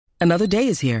Another day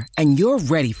is here, and you're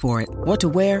ready for it. What to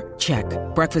wear? Check.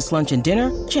 Breakfast, lunch, and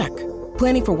dinner? Check.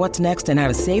 Planning for what's next and how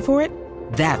to save for it?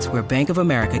 That's where Bank of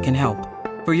America can help.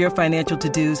 For your financial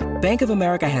to-dos, Bank of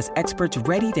America has experts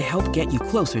ready to help get you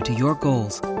closer to your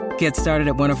goals. Get started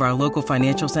at one of our local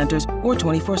financial centers or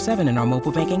 24/7 in our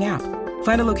mobile banking app.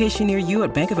 Find a location near you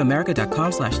at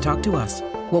bankofamerica.com/talktous.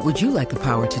 What would you like the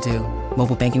power to do?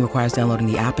 Mobile banking requires downloading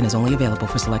the app and is only available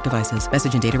for select devices.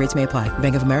 Message and data rates may apply.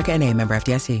 Bank of America N.A., member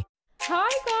FDIC.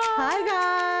 Hi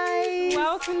guys!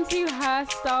 Welcome to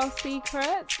Hairstyle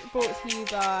Secrets, brought to you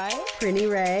by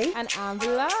Prinny Ray and Amber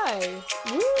Lowe.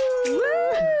 Woo!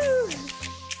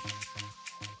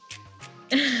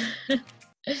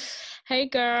 Hey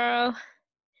girl.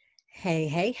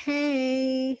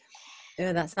 Hey.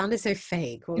 Oh, that sounded so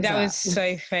fake. What was That was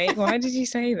so fake. Why did you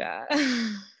say that?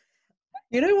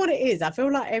 You know what it is? I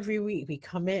feel like every week we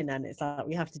come in and it's like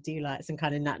we have to do like some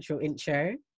kind of natural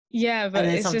intro. Yeah, but and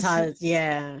then it's sometimes, just,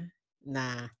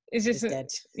 it's just dead.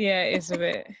 Yeah, it's a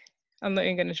bit. I'm not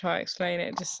even going to try to explain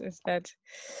it. Just it's dead.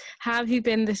 How have you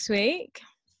been this week?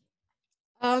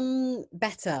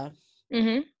 Better.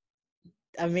 Mhm.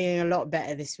 I'm feeling a lot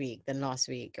better this week than last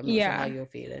week. I'm not sure how you're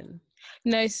feeling.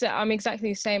 No, so I'm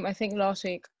exactly the same. I think last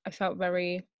week I felt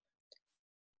very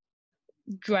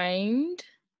drained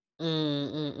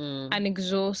and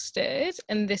exhausted,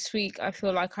 and this week I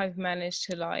feel like I've managed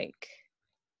to like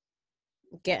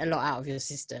get a lot out of your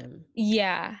system.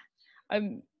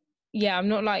 I'm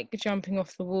not like jumping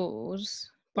off the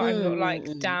walls, but I'm not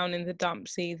like down in the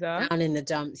dumps either. Down in the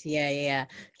dumps, yeah.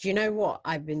 Do you know what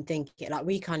I've been thinking? Like,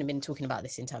 we kind of been talking about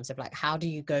this in terms of like, how do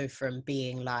you go from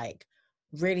being like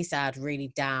really sad, really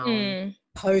down,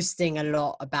 posting a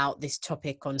lot about this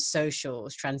topic on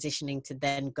socials, transitioning to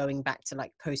then going back to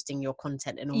like posting your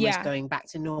content and almost going back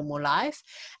to normal life.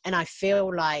 And I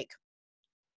feel like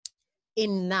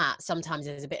in that sometimes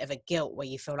there's a bit of a guilt where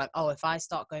you feel like, oh, if I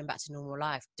start going back to normal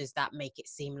life, does that make it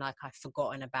seem like I've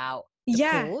forgotten about the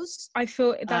cause? I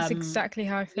feel that's exactly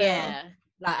how I feel.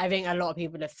 Like I think a lot of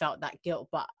people have felt that guilt,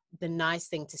 but the nice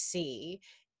thing to see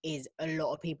is a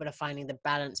lot of people are finding the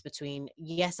balance between,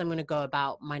 yes, I'm going to go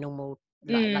about my normal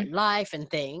like life and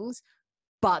things,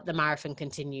 but the marathon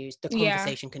continues, the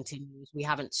conversation continues, we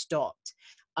haven't stopped,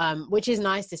 which is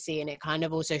nice to see. And it kind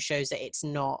of also shows that it's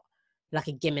not like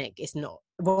a gimmick. It's not,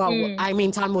 I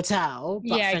mean, time will tell,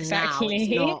 but now it's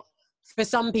not. For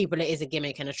some people it is a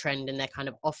gimmick and a trend and they're kind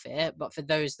of off it, but for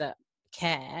those that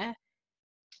care,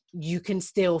 you can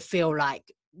still feel like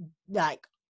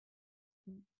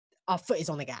our foot is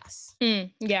on the gas. Do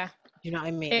you know what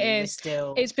I mean? It is.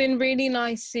 It's been really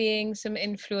nice seeing some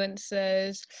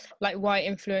influencers, like white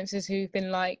influencers, who've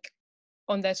been like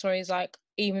on their stories like,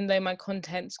 even though my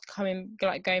content's going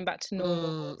back to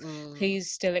normal,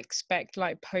 please still expect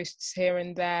like posts here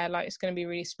and there, like it's going to be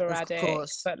really sporadic,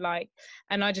 but like,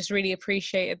 and I just really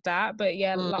appreciated that. But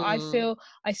like I feel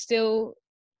I still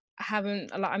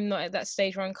haven't, like I'm not at that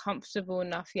stage where I'm comfortable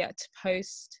enough yet to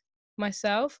post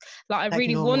myself. Like I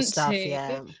really want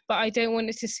to, but I don't want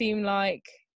it to seem like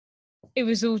it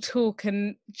was all talk,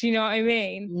 and do you know what I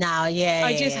mean?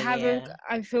 I just haven't.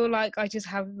 I feel like I just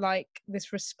have like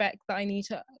this respect that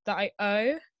I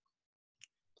owe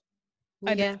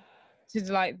to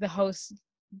like the whole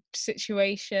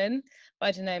situation. But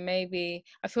I don't know, maybe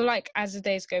I feel like as the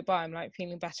days go by I'm like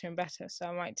feeling better and better, so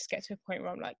I might just get to a point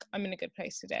where I'm like, I'm in a good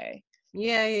place today.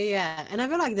 And I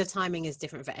feel like the timing is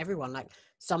different for everyone. Like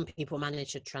some people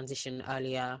manage to transition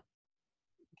earlier,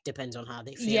 depends on how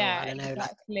they feel. I don't know,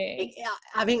 exactly. Like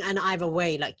I think, and either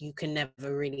way, like you can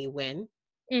never really win.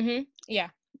 Definitely.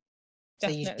 So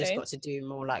you've just got to do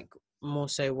more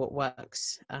so what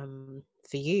works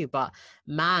for you. But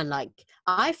man, like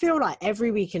I feel like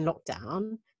every week in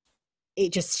lockdown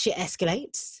it just shit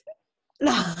escalates.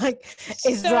 Like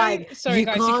it's sorry guys, you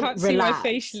can't see relax. my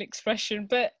facial expression,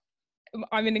 but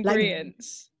I'm in agreement. Like,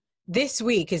 this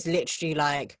week is literally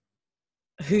like,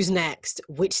 who's next?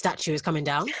 Which statue is coming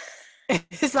down?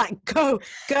 It's like go.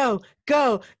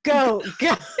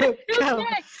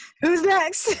 Who's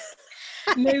next?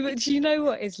 No, but do you know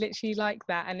what? It's literally like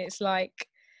that, and it's like,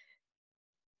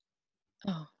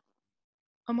 oh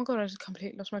my god, I just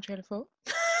completely lost my train of thought.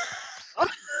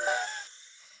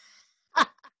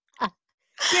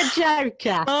 You're a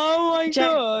joker. Oh my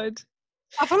god.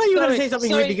 I feel like you were going to say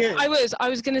something really good. I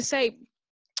was going to say,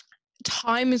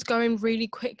 time is going really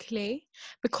quickly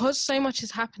because so much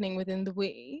is happening within the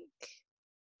week,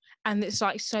 and it's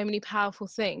like so many powerful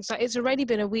things. Like it's already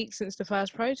been a week since the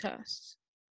first protest.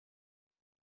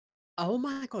 Oh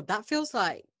my god, that feels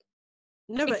like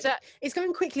but it's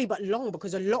going quickly but long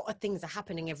because a lot of things are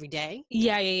happening every day.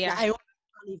 Yeah. Like, I can't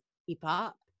even keep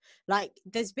up. Like,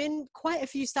 there's been quite a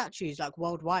few statues, like,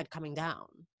 worldwide coming down.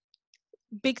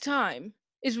 Big time.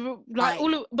 Is like Like-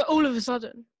 all of a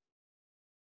sudden.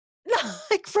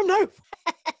 Like, from nowhere.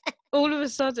 All of a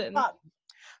sudden.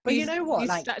 But you know what? These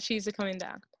Like, statues are coming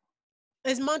down.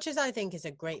 as much as I think it's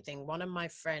a great thing, one of my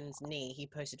friends, Nee, he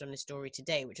posted on his story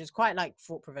today, which was quite, like,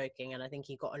 thought-provoking, and I think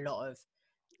he got a lot of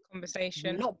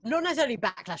Conversation. not necessarily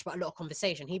backlash, but a lot of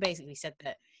conversation. He basically said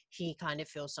that he kind of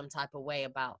feels some type of way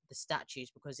about the statues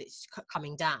because it's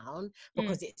coming down,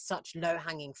 because it's such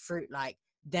low-hanging fruit. Like,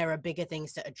 there are bigger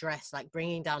things to address, like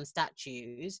bringing down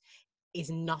statues is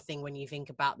nothing when you think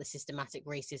about the systematic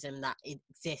racism that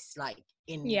exists, like,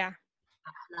 in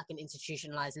like an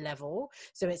institutionalized level.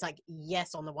 So it's like,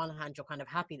 yes, on the one hand, you're kind of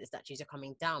happy that statues are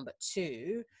coming down, but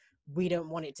two, we don't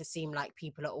want it to seem like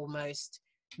people are almost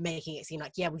making it seem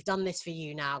like, yeah, we've done this for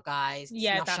you now, guys.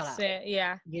 Yeah, now that's it.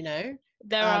 Yeah. You know?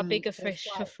 There are bigger so fish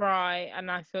it's to like- fry, and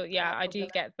I feel, I do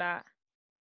get that.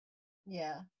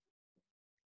 Yeah.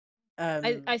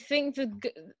 I think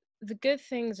the good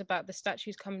things about the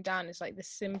statues coming down is like the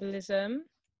symbolism.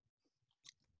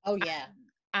 Oh yeah.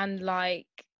 And like,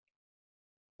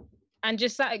 and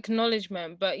just that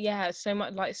acknowledgement. But yeah, so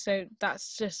much like, so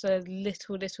that's just a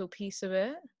little piece of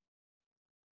it.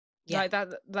 Yeah. Like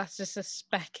that's just a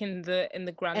speck in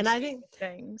the grand And I scheme think of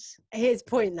things. his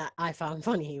point that I found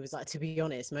funny, he was like, to be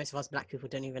honest, most of us black people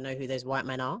don't even know who those white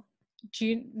men are. Do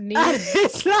you need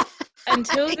It's like,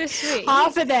 until this week?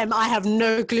 half of them, I have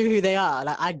no clue who they are.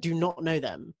 Like, I do not know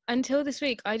them. Until this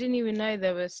week, I didn't even know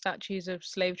there were statues of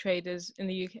slave traders in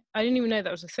the UK. I didn't even know that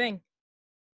was a thing.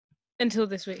 Until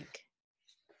this week.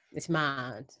 It's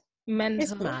mad. Mental.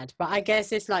 It's mad, but I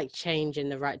guess it's like change in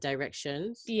the right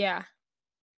directions. Yeah.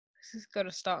 It's got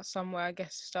to start somewhere. I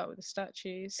guess start with the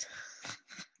statues.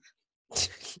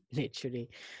 Literally,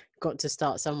 got to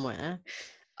start somewhere.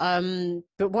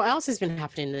 But what else has been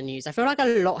happening in the news? I feel like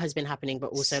a lot has been happening,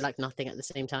 but also like nothing at the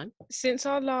same time. Since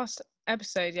our last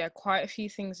episode, yeah, quite a few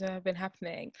things have been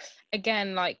happening.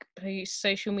 Again, like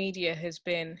social media has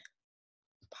been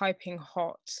piping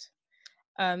hot.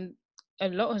 A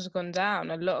lot has gone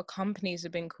down. A lot of companies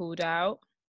have been called out.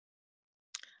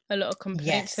 A lot of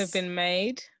complaints have been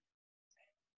made.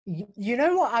 You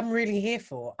know what I'm really here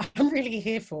for? I'm really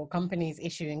here for companies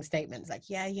issuing statements like,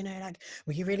 yeah, you know, like,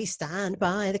 we really stand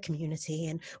by the community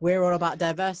and we're all about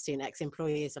diversity. And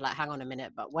ex-employees are like, hang on a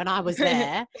minute, but when I was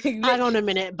there, hang on a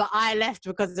minute, but I left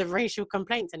because of racial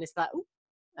complaints. And it's like, oh,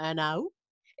 no.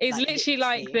 It's like, literally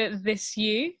like this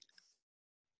you.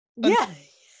 Yeah.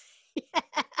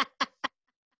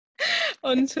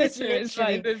 On Twitter, it's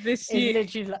like this you.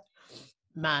 It's literally like,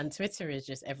 man, Twitter is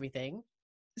just everything.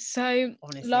 So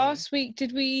honestly. Last week,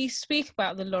 did we speak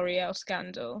about the L'Oreal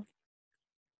scandal?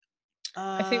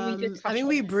 I think we did. I mean,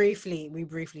 we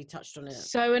briefly touched on it.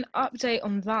 So an update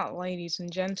on that, ladies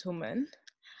and gentlemen.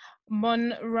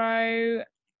 Monroe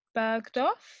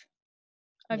Bergdorf,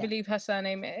 I believe her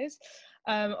surname is,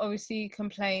 obviously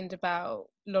complained about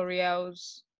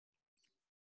L'Oreal's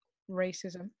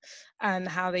racism and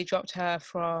how they dropped her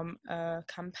from a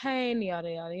campaign,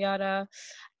 yada yada yada.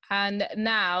 And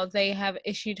now they have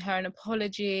issued her an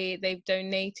apology. They've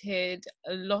donated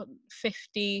a lot,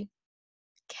 50K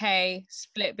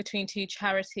split between two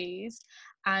charities,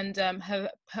 and have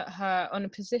put her on a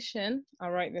position.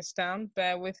 I'll write this down,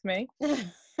 bear with me.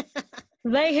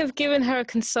 They have given her a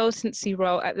consultancy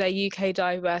role at their UK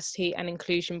Diversity and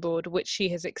Inclusion Board, which she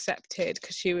has accepted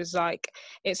because she was like,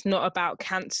 it's not about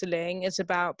cancelling, it's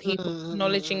about people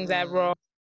acknowledging their role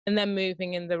and then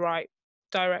moving in the right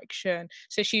direction.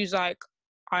 So she was like,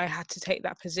 I had to take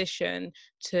that position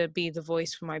to be the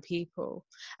voice for my people.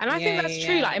 And I think that's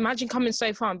true. Like, imagine coming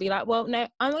so far and be like, well, no,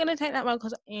 I'm going to take that role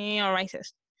because you're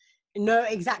racist. No,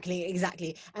 exactly.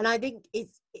 And I think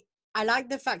I like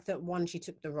the fact that one, she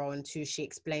took the role, and two, she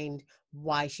explained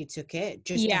why she took it,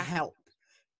 just to help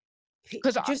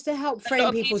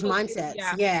frame people's mindsets.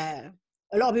 Yeah.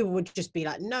 A lot of people would just be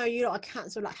like, no, you're not a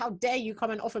cancel. Like, how dare you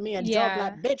come and offer me a job?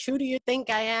 Like, bitch, who do you think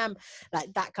I am?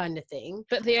 Like, that kind of thing.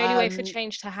 But the only way for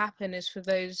change to happen is for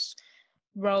those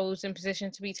roles and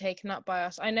positions to be taken up by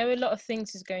us. I know a lot of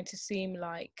things is going to seem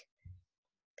like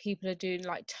people are doing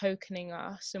like tokening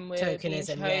us, and we're being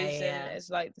chosen as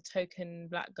like the token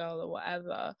black girl or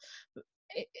whatever. But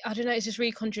I don't know, it's just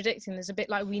really contradicting. There's a bit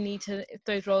like, we need to, if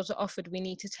those roles are offered, we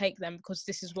need to take them because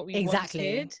this is what we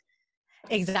wanted.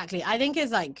 Exactly. I think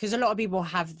it's like, because a lot of people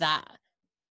have that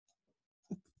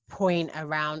point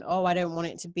around, oh, I don't want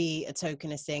it to be a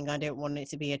tokenist thing, I don't want it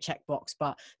to be a checkbox,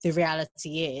 but the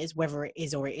reality is, whether it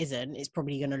is or it isn't, it's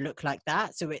probably going to look like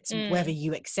that. So it's whether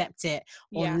you accept it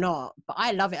or not. But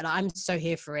I love it, and I'm so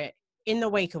here for it. In the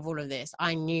wake of all of this,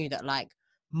 I knew that, like,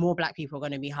 more Black people are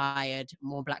going to be hired,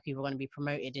 more Black people are going to be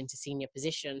promoted into senior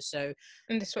positions. So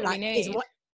And that's what like we need.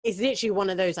 it's literally one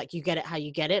of those, like, you get it how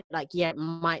you get it. Like, yeah, it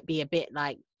might be a bit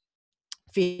like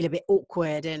feel a bit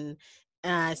awkward, and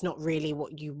it's not really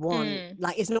what you want.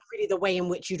 Like, it's not really the way in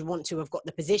which you'd want to have got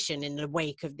the position in the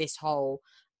wake of this whole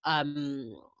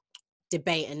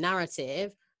debate and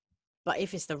narrative. But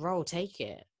if it's the role, take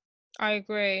it. I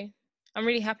agree. I'm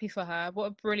really happy for her.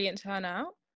 What a brilliant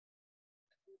turnout.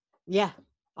 Yeah,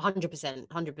 100%,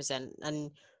 100%. And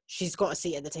she's got a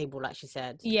seat at the table, like she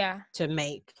said. Yeah. To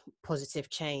make positive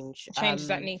change. Changes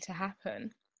that need to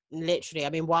happen. Literally, I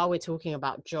mean, while we're talking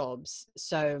about jobs,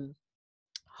 so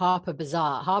Harper's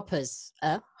Bazaar.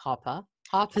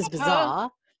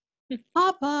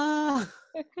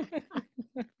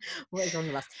 What is wrong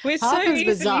with us? We're Harper's so easily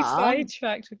Bazaar,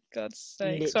 sidetracked, for God's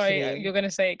sake. Sorry, literally. you're going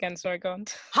to say it again. Sorry, go on.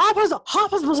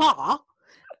 Harper's Bazaar.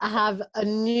 I have a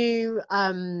new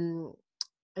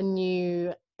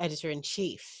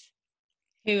editor-in-chief.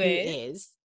 Who is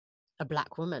a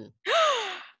Black woman.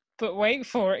 But wait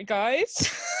for it, guys.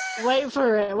 Wait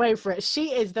for it.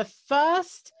 She is the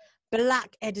first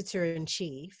Black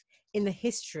editor-in-chief in the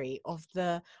history of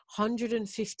the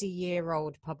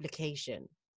 150-year-old publication.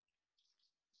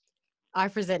 I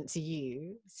present to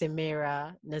you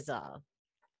Samira Nazar.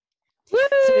 Woo!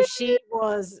 So she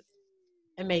was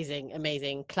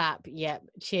amazing. Clap, yep,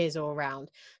 cheers all around.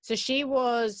 So she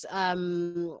was,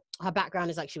 her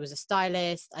background is like, she was a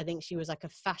stylist. I think she was like a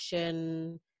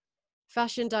fashion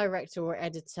director or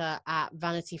editor at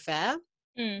Vanity Fair.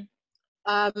 And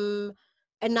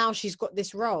now she's got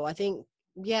this role. I think,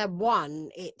 yeah,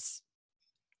 it's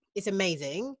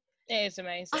amazing. It is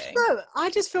amazing. I don't know, I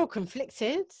just feel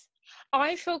conflicted.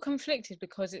 I feel conflicted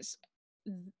because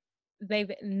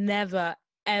they've never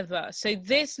ever. So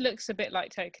this looks a bit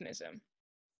like tokenism.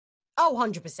 Oh,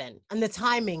 100%. And the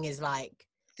timing is like,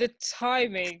 the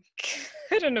timing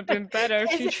couldn't have been better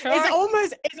if you tried.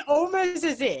 It's almost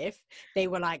as if they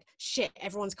were like, shit,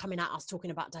 everyone's coming at us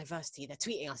talking about diversity. They're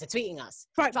tweeting us.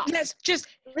 Right, let's just,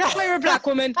 we're a Black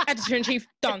woman, editor-in-chief,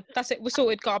 done. That's it, we're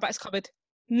sorted, got our backs covered.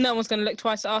 No one's going to look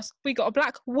twice at us. We got a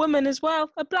Black woman as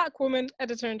well. A Black woman,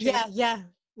 editor-in-chief. Yeah.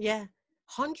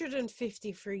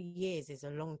 153 years is a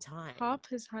long time.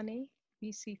 Harper's, honey.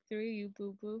 We see through you,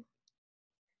 boo-boo.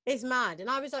 It's mad. And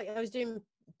I was doing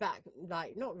back,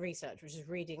 like, not research, but just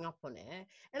reading up on it.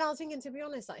 And I was thinking, to be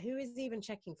honest, like, who is even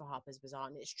checking for Harper's Bazaar?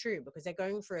 And it's true, because they're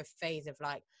going through a phase of,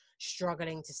 like,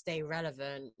 struggling to stay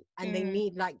relevant. And they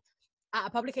need, like, at a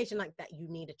publication like that, you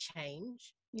need a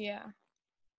change. Yeah.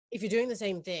 If you're doing the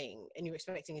same thing and you're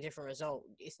expecting a different result,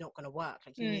 it's not going to work.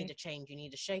 Like, you need a change, you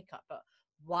need a shake up. But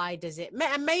why does it?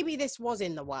 And maybe this was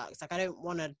in the works. Like, I don't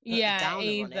want to put down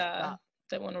either. on it, but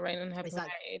don't want to rain on her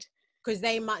parade. Because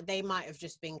they might have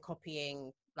just been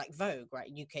copying, like, Vogue,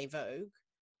 right? UK Vogue.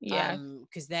 Yeah.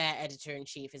 Because their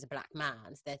editor-in-chief is a Black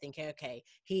man. So they're thinking, okay,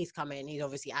 he's come in. He's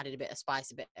obviously added a bit of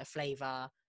spice, a bit of flavor,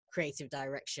 creative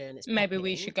direction. Maybe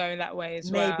we should go that way as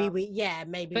well. Maybe we should go that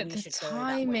way. But the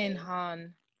timing,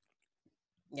 hun.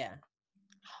 Yeah.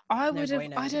 I would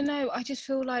have, I don't know. I just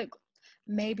feel like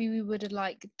maybe we would have,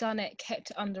 like, done it,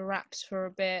 kept it under wraps for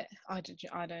a bit. I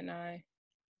don't know.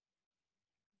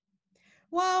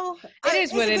 Well, it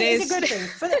is what it is. It's a good thing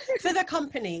for the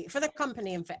company,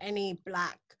 and for any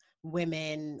Black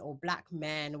women or Black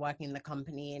men working in the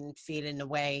company and feeling the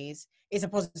ways. It's a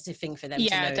positive thing for them.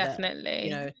 Yeah, to know definitely.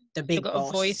 That, the big boss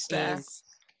a voice there.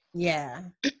 Yeah.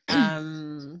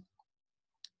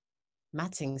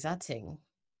 Matting zatting.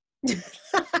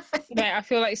 Mate, I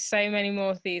feel like so many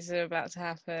more of these are about to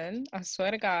happen. I swear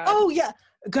to God. Oh yeah,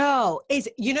 girl,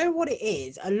 you know what it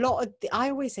is? A lot of I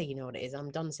always say, you know what it is.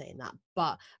 I'm done saying that,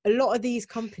 but a lot of these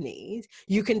companies,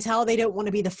 you can tell they don't want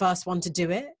to be the first one to do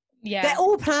it. Yeah, they're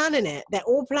all planning it. They're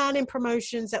all planning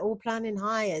promotions. They're all planning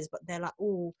hires, but they're like,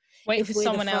 oh, wait for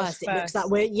someone else first.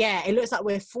 It looks like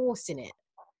we're forcing it.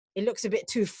 It looks a bit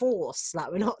too forced.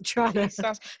 Like, we're not trying to. This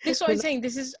is what I'm saying.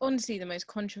 This is honestly the most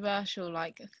controversial,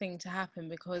 like, thing to happen,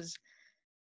 because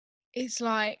it's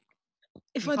like,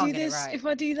 if I do this, if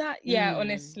I do that,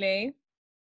 honestly,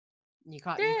 you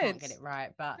can't get it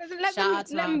right. But let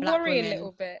them worry a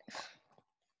little bit.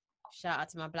 Shout out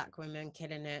to my Black women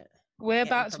killing it. We're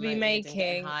about to be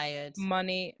making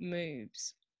money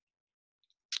moves.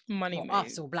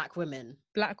 Us or Black women?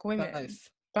 Black women.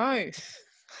 Both.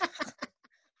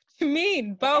 You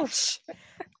mean both?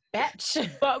 Bitch.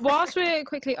 But whilst we're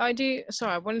quickly, I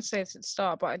wanted to say this at the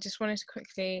start, but I just wanted to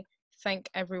quickly thank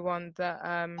everyone that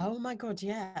oh my God,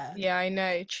 yeah I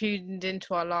know, tuned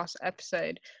into our last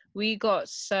episode. We got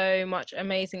so much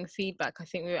amazing feedback. I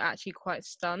think we were actually quite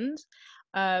stunned.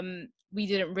 We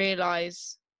didn't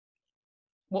realize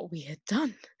what we had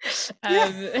done.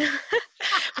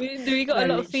 We got a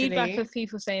lot of feedback of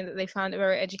people saying that they found it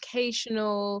very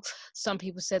educational. Some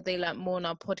people said they learnt more on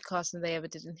our podcast than they ever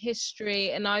did in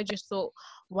history. And I just thought,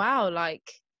 wow,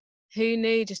 like, who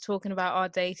knew just talking about our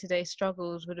day-to-day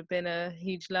struggles would have been a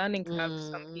huge learning curve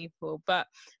for some people. But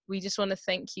we just want to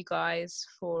thank you guys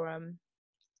for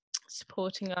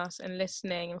supporting us and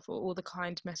listening, and for all the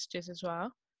kind messages as well.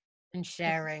 And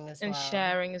sharing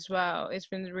as well. It's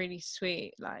been really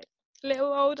sweet. Like,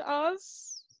 little old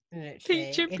us. Literally.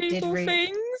 Teaching people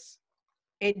things.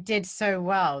 It did so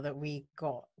well that we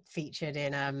got featured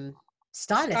in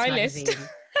Stylist magazine,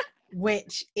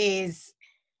 which is,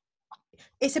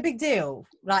 it's a big deal.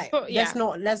 Like, let's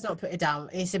not put it down.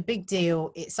 It's a big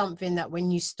deal. It's something that when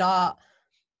you start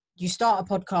a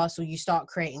podcast or you start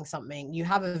creating something, you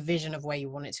have a vision of where you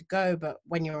want it to go, but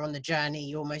when you're on the journey,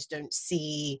 you almost don't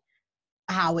see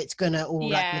how it's gonna all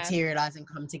like materialize and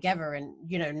come together. And,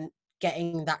 you know,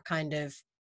 getting that kind of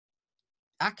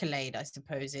accolade, I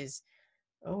suppose, is,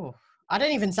 I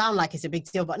don't even sound like it's a big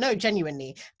deal, but no,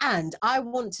 genuinely. And I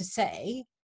want to say,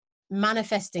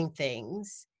 manifesting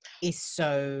things is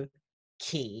so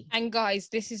key. And guys,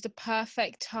 this is the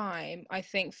perfect time, I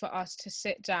think, for us to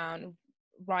sit down,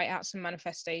 write out some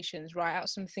manifestations, write out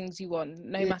some things you want,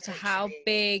 no matter how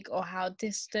big or how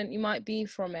distant you might be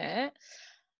from it.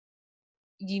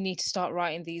 You need to start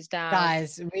writing these down.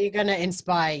 Guys, we're going to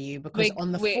inspire you, because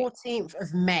on the 14th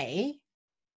of May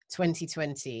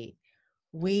 2020,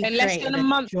 we created less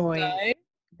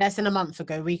than a month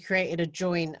ago, we created a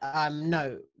joint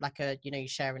note, like a, you know, you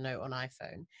share a note on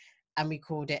iPhone, and we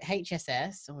called it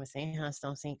HSS, obviously,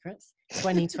 Hairstyle Secrets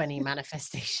 2020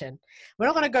 Manifestation. We're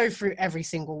not going to go through every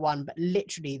single one, but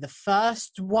literally the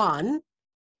first one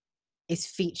is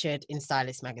featured in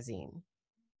Stylist magazine.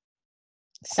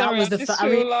 Sorry, that was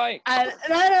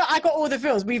I got all the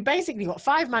feels. We've basically got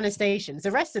 5 manifestations. The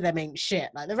rest of them ain't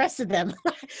shit. Like, the rest of them,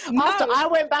 after I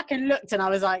went back and looked, and I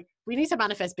was like, we need to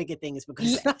manifest bigger things,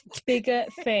 because like, bigger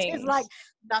things. It's like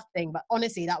nothing. But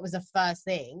honestly, that was the first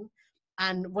thing.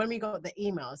 And when we got the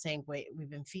email saying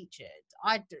we've been featured,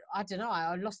 I don't know,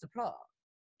 I lost the plot.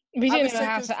 We didn't know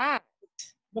how to act,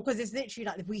 because it's literally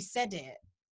like, if we said it,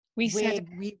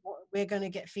 we're going to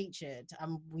get featured,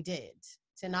 and we did.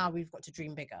 So now we've got to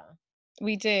dream bigger.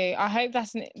 We do. I hope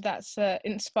that's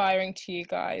inspiring to you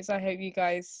guys. I hope you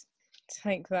guys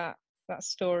take that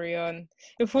story on.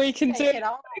 If we can do it,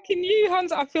 can you,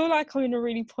 Hans? I feel like I'm in a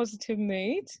really positive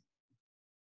mood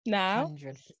now.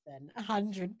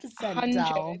 100%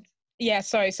 down. Yeah,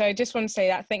 sorry. So I just want to say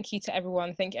that. Thank you to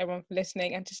everyone. Thank you everyone for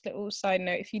listening. And just a little side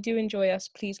note, if you do enjoy us,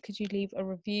 please could you leave a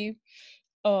review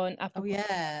on Apple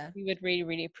Podcasts? We would really,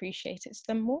 really appreciate it, so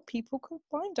then more people can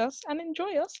find us and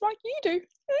enjoy us like you do.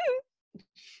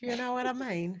 You know what I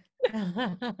mean?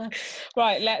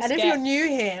 Right, and if you're new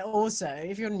here,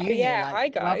 hi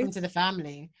guys, welcome to the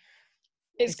family.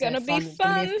 It's gonna be fun. It's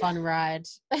gonna be a fun ride.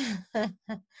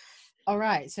 All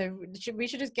right, so we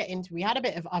should just get into. We had a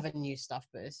bit of other new stuff,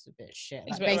 but it's a bit shit.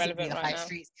 It's like, basically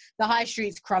the high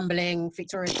streets crumbling,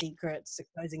 Victoria's Secrets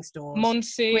closing stores,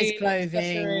 Monsoon, Quiz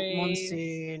Clothing,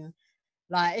 Monsoon.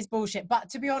 Like, it's bullshit. But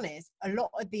to be honest, a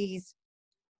lot of these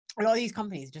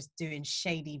companies are just doing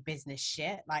shady business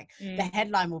shit. Like, the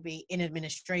headline will be in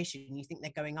administration. You think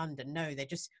they're going under. No, they're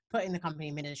just putting the company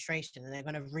in administration, and they're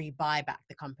going to rebuy back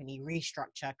the company,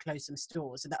 restructure, close some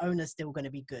stores. So the owner's still going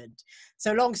to be good.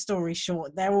 So long story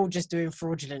short, they're all just doing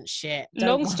fraudulent shit.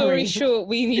 Long story short,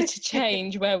 we need to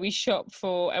change where we shop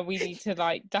for, and we need to,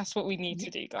 like, that's what we need to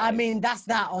do, guys. I mean, that's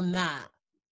that on that.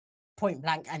 Point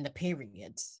blank, and the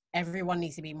period. Everyone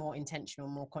needs to be more intentional,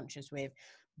 more conscious with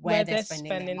where they're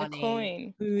spending their money, the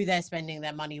coin, who they're spending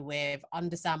their money with,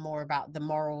 understand more about the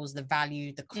morals, the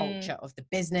value, the culture of the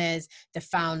business, the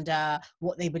founder,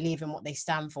 what they believe in, what they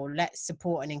stand for. Let's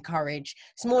support and encourage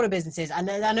smaller businesses. And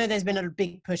I know there's been a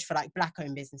big push for like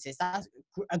Black-owned businesses. That's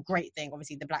a great thing.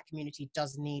 Obviously, the Black community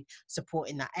does need support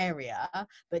in that area,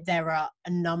 but there are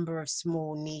a number of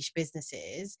small niche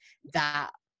businesses that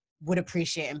would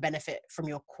appreciate and benefit from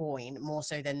your coin more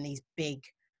so than these big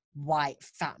white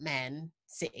fat men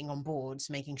sitting on boards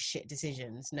making shit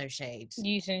decisions. No shade,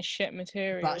 using shit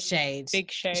material, but shade, big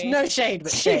shade. No shade,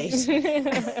 but shade.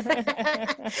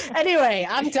 Anyway,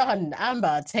 I'm done.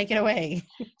 Amber, take it away.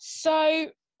 So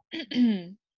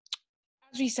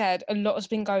as we said, a lot has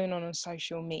been going on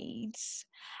social medias,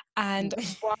 and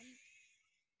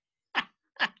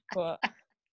what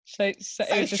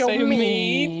social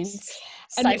medias.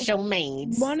 Social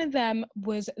medias. One of them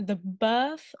was the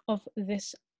birth of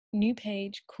this new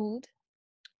page called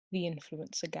The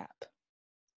Influencer Gap.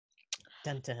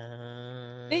 Dun,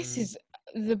 dun. This is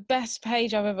the best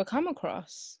page I've ever come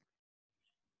across.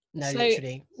 No, So,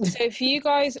 literally. so if you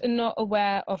guys are not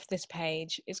aware of this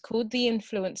page, it's called The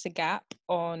Influencer Gap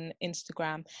on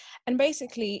Instagram. And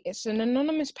basically, it's an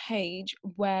anonymous page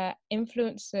where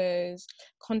influencers,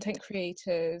 content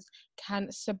creators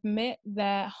can submit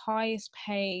their highest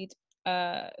paid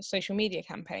social media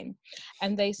campaign.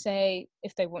 And they say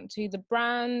if they want to, the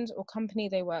brand or company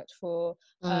they worked for,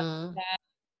 their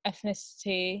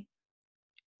ethnicity,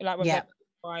 like whether Yeah.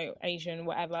 white, Asian,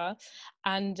 whatever,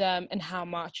 and how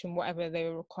much and whatever they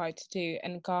were required to do.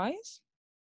 And guys,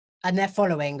 And they're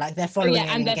following an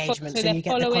and engagement, so they're you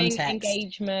get the following context.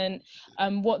 engagement,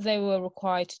 what they were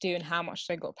required to do and how much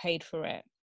they got paid for it.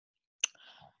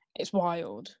 It's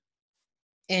wild.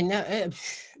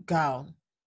 Girl,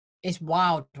 it's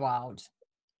wild.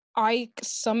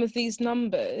 Some of these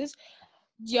numbers,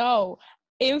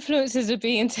 influencers are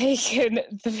being taken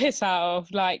the piss out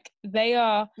of. Like, they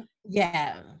are.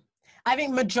 Yeah. I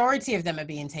think majority of them are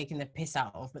being taken the piss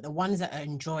out of, but the ones that are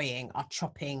enjoying are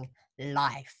chopping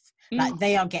life. Like,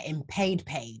 they are getting paid.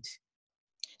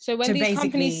 So when these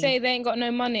companies say they ain't got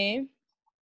no money,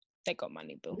 they got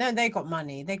money, Bill. No, they got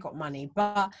money.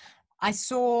 But I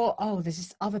saw, there's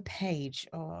this other page.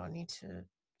 I need to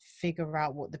figure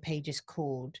out what the page is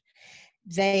called.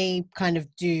 They kind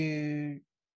of do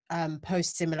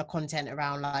post similar content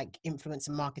around like influencer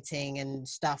marketing and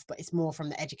stuff, but it's more from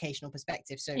the educational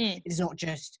perspective. So it's not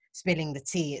just spilling the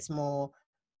tea, it's more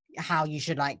how you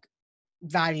should like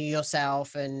value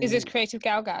yourself. And is this Creative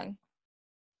Gal Gang?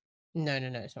 No,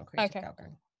 it's not Creative Gal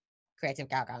Gang. Creative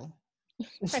Gal Gang.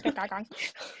 Creative Gal Gang.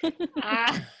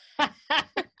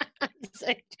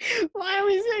 Why are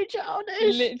we so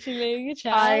childish? Literally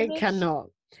childish. I cannot.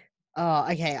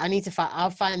 Oh, okay, I need to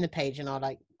I'll find the page and I'll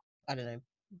like, I don't know,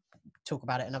 talk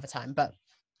about it another time. But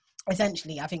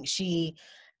essentially, I think she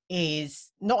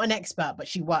is not an expert, but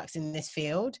she works in this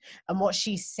field. And what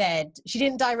she said, she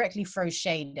didn't directly throw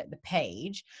shade at the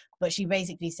page, but she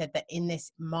basically said that in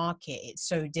this market, it's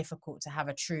so difficult to have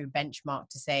a true benchmark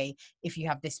to say, if you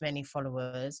have this many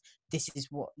followers, this is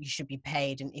what you should be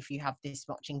paid. And if you have this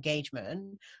much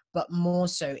engagement, but more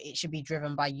so, it should be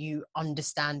driven by you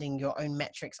understanding your own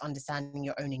metrics, understanding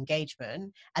your own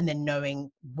engagement, and then knowing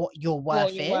what your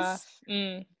worth is.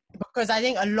 Because I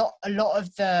think a lot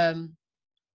of the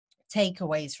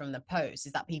takeaways from the post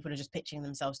is that people are just pitching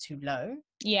themselves too low,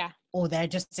 or they're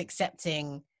just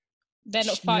accepting they're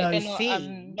not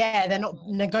fighting, they're not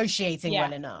negotiating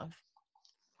well enough.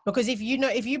 Because if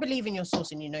you believe in your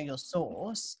source and you know your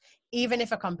source, even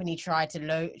if a company tries to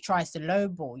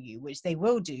lowball you, which they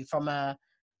will do from a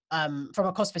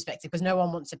cost perspective, because no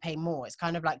one wants to pay more. It's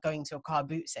kind of like going to a car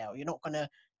boot sale. You're not going to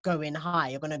go in high,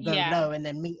 you're going to go low and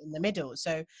then meet in the middle.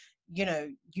 So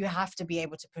you have to be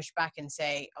able to push back and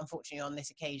say, unfortunately, on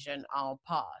this occasion, I'll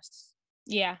pass.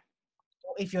 Yeah.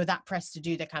 Or if you're that pressed to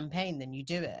do the campaign, then you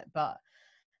do it. But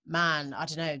man, I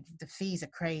don't know, the fees are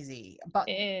crazy. But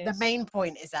the main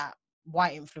point is that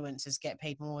white influencers get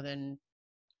paid more than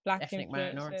black ethnic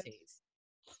minorities.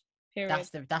 Period.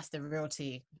 That's the real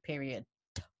tea, period,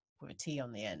 with a T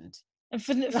on the end. And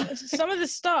for some of the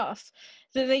stuff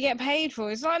that they get paid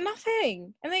for, it's like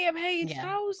nothing, and they get paid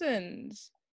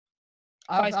thousands.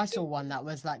 I saw one that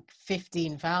was like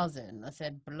 15,000. I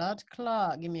said, blood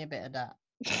clot, give me a bit of that.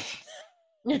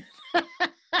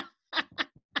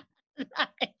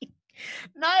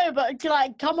 No, but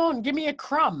like, come on, give me a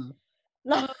crumb.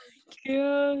 Like,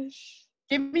 gosh,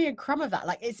 give me a crumb of that.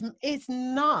 Like, it's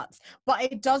nuts, but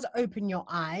it does open your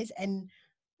eyes. And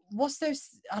what's those?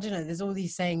 I don't know. There's all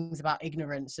these sayings about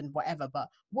ignorance and whatever, but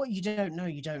what you don't know,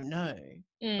 you don't know.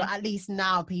 But at least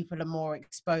now people are more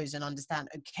exposed and understand.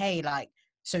 Okay, like,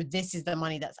 so this is the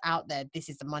money that's out there. This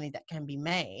is the money that can be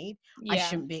made. I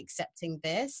shouldn't be accepting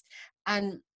this.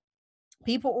 And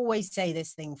people always say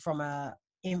this thing from a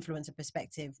influencer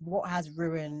perspective. What has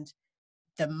ruined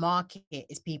the market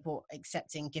is people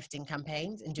accepting gifting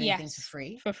campaigns and doing things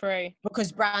for free,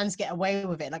 because brands get away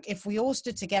with it. Like, if we all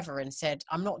stood together and said,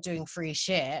 I'm not doing free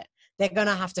shit, they're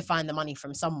gonna have to find the money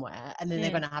from somewhere, and then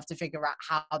they're gonna have to figure out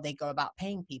how they go about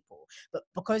paying people. But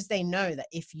because they know that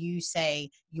if you say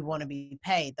you want to be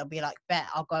paid, they'll be like, bet,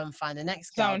 I'll go and find the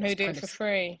next guy someone who do it for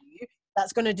free,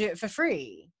 that's gonna do it for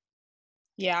free.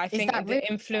 Yeah, I think the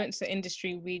influencer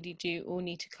industry really do all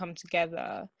need to come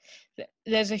together.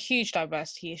 There's a huge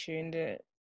diversity issue in the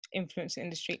influencer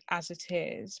industry as it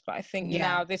is, but I think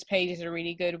now this page is a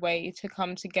really good way to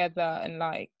come together and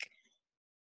like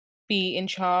be in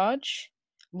charge.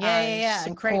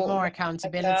 And create more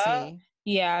accountability.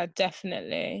 Yeah,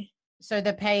 definitely. So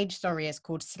the page, is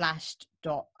called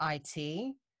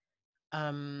slashed.it.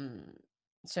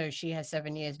 So she has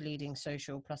 7 years leading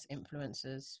social plus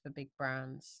influencers for big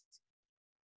brands.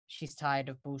 She's tired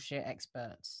of bullshit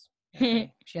experts.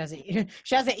 Okay. She has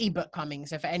she has an ebook coming.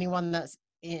 So for anyone that's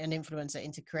an influencer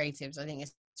into creatives, I think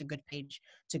it's a good page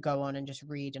to go on and just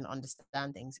read and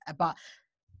understand things. But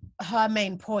her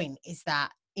main point is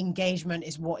that engagement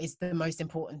is what is the most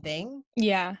important thing.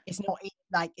 Yeah.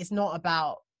 It's not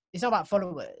about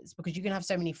followers, because you can have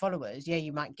so many followers. Yeah,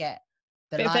 you might get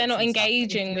the But if likes they're not and stuff,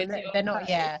 engaging with your they're not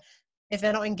post, if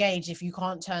they're not engaged, if you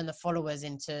can't turn the followers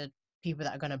into people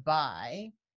that are going to buy,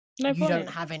 no you don't point.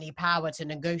 have any power to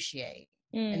negotiate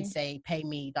and Mm. say pay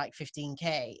me like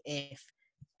 15k if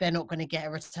they're not going to get a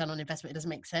return on investment. It doesn't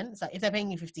make sense. Like if they're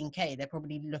paying you 15k, they're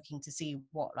probably looking to see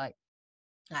what, like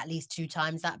at least 2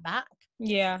 times that back.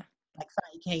 Yeah. Like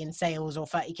 30k in sales or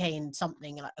 30k in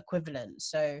something like equivalent.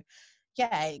 So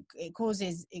yeah, it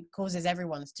causes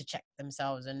everyone to check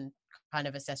themselves and kind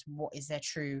of assess what is their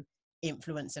true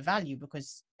influencer value,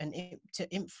 because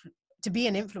to be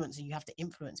an influencer, you have to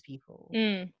influence people.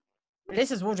 Mm.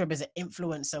 Melissa's Wardrobe is an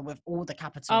influencer with all the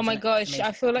capitals. Oh my gosh,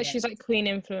 I feel like she's like queen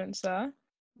influencer.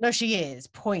 No, she is.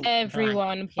 Point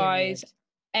Everyone blank, buys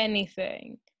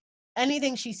anything.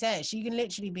 Anything she says. She can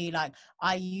literally be like,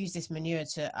 I use this manure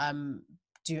to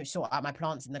sort out my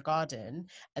plants in the garden,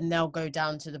 and they'll go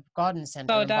down to the garden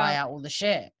center and buy out all the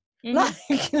shit. Mm-hmm.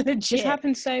 Like legit. It's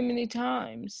happened so many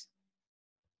times.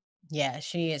 Yeah,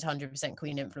 she is 100%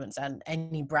 queen influence, and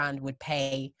any brand would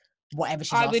pay whatever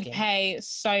she's I asking. would pay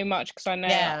so much because I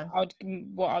know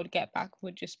what I would get back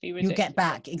would just be ridiculous. You get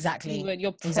back, exactly.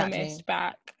 You're promised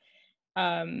back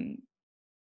money,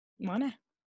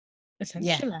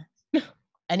 essentially. Yeah.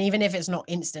 And even if it's not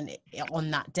instant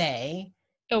on that day,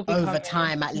 over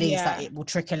time at least, that it will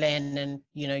trickle in, and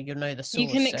you'll know the source. You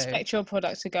can expect your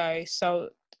product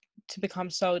to become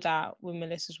sold out with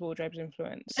Melissa's Wardrobe's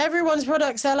influence. Everyone's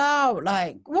products sell out.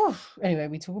 Like, whoa. Anyway,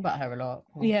 we talk about her a lot.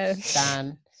 Yeah.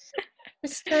 Stan. We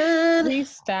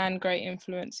stan great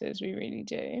influencers. We really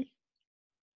do.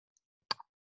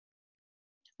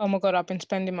 Oh my God, I've been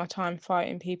spending my time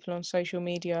fighting people on social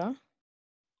media.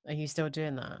 Are you still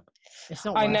doing that? It's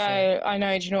not. I know.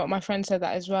 Do you know what? My friend said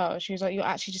that as well. She was like, "You're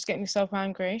actually just getting yourself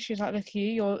angry." She was like, "Look,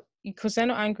 you're because they're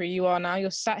not angry. You are now.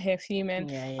 You're sat here fuming."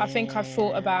 I think I've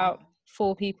fought about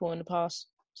 4 people in the past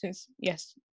 2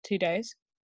 days.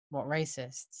 What,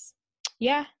 racists?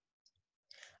 Yeah.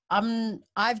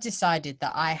 I've decided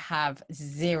that I have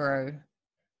zero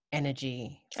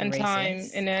energy and time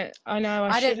in it. I know.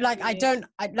 I don't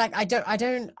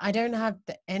have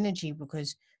the energy,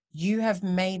 because you have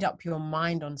made up your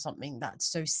mind on something that's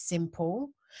so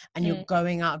simple, and you're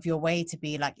going out of your way to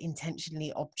be like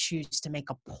intentionally obtuse to make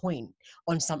a point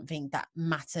on something that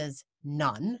matters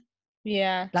none.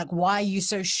 Yeah. Like, why are you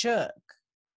so shook?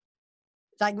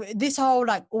 Like this whole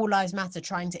like all lives matter,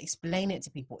 trying to explain it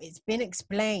to people. It's been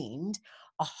explained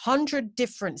 100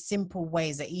 different simple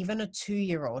ways that even a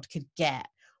 2-year-old could get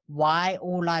why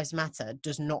all lives matter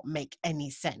does not make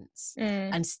any sense.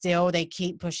 And still they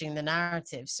keep pushing the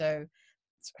narrative. So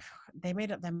they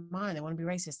made up their mind. They want to be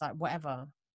racist, like whatever.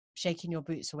 Shaking your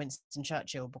boots for Winston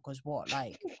Churchill, because what?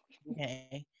 Like,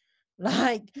 okay.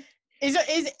 Like,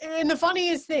 and the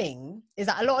funniest thing is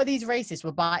that a lot of these racists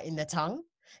were biting their tongue.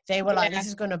 They were like, this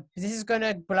is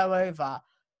gonna blow over.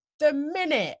 The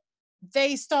minute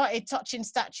they started touching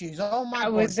statues, oh my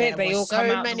God, they all come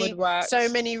out the woodwork. So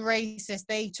many racists.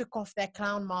 They took off their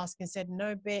clown mask and said,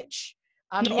 "No, bitch,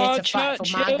 I'm here to fight for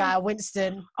my guy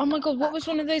Winston." Oh my God, what was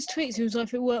one of those tweets? It was like,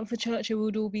 if it weren't for Churchill, we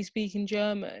would all be speaking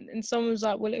German. And someone was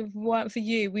like, well, if it weren't for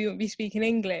you, we wouldn't be speaking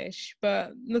English.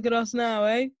 But look at us now,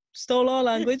 eh? Stole our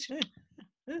language. And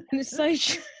it's so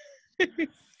true.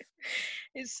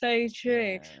 It's so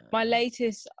true. My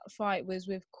latest fight was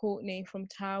with Courtney from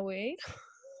Towie.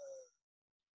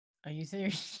 Are you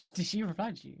serious? Did she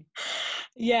reply to you?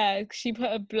 Yeah, she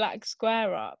put a black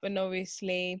square up, and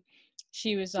obviously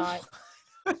she was like,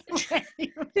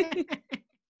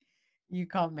 you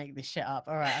can't make this shit up.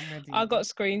 All right, I'm ready. I got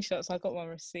screenshots. I got my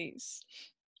receipts.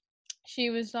 She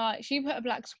was like, she put a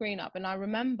black screen up, and I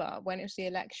remember when it was the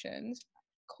elections,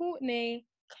 Courtney,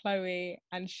 Chloe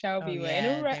and Shelby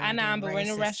and Amber were in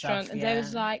a restaurant, and they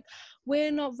was like,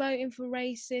 we're not voting for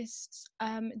racists.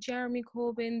 Jeremy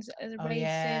Corbyn's a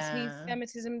racist. He's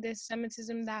Semitism this,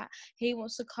 Semitism that. He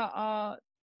wants to cut our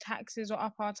taxes or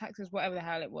up our taxes, whatever the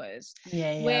hell it was.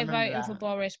 We're voting for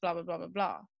Boris, blah, blah, blah, blah,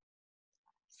 blah.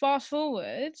 Fast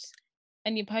forward,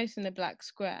 and you're posting the black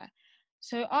square.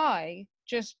 So I,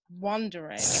 just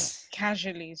wondering,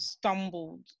 casually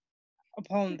stumbled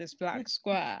upon this black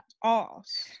square,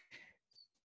 asked,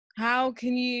 how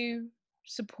can you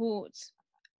support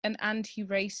an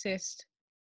anti-racist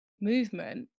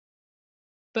movement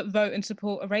but vote and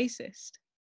support a racist.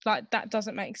 Like, that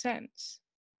doesn't make sense.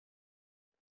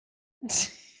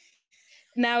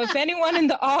 Now, if anyone in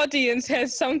the audience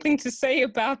has something to say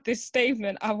about this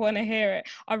statement, I want to hear it.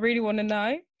 I really want to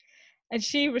know. And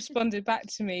she responded back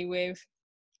to me with,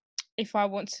 if I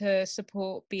want to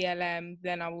support BLM,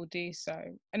 then I will do so.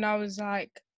 And I was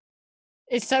like...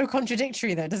 It's so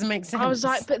contradictory, though. It doesn't make sense. I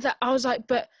was like,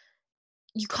 but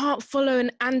you can't follow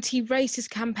an anti-racist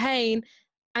campaign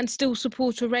and still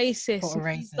support a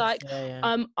racist. He's like,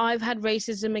 yeah. I've had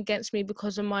racism against me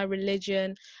because of my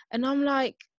religion. And I'm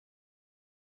like,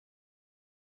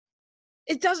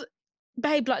 it does,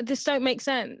 babe, like, this don't make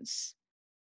sense.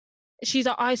 She's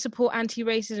like, I support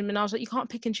anti-racism. And I was like, you can't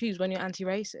pick and choose when you're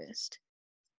anti-racist.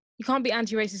 You can't be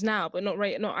anti-racist now, but not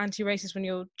anti-racist when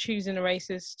you're choosing a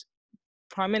racist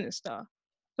prime minister.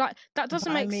 Like, that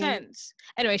doesn't make sense.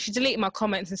 Anyway, she deleted my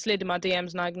comments and slid in my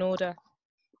DMs, and I ignored her.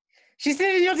 She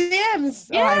slid in your DMs?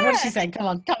 Yeah. All right, what did she say? Come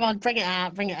on, bring it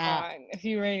out. Right, if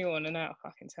you really want to know, I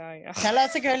can tell you. Tell her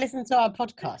to go listen to our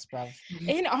podcast, bruv.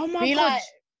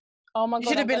 Oh my God. You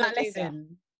should have been like,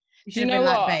 listen. You know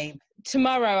what? Babe.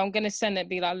 Tomorrow I'm going to send it,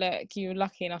 be like, look, you were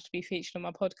lucky enough to be featured on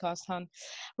my podcast, hun.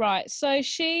 Right, so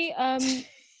she...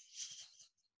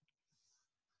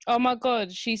 oh my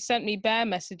God, she sent me bear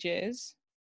messages.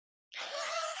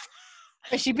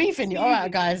 Is she beefing you? All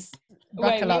right, guys.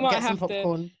 Buckle up, get some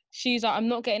popcorn. She's like, I'm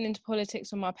not getting into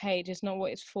politics on my page. It's not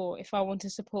what it's for. If I want to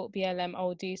support BLM, I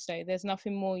will do so. There's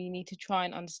nothing more you need to try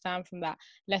and understand from that.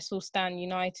 Let's all stand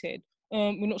united.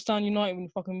 We're not standing united when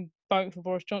we're fucking voting for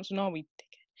Boris Johnson, are we?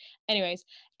 Anyways,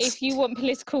 if you want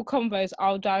political combos,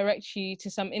 I'll direct you to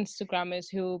some Instagrammers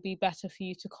who will be better for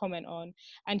you to comment on.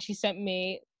 And she sent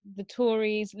me the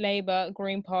Tories, Labour,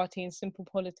 Green Party and Simple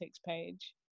Politics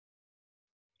page.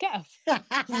 Get a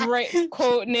grip,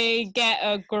 Courtney. Get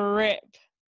a grip.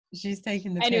 She's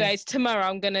taking the Anyways, tomorrow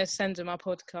I'm going to send her my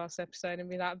podcast episode and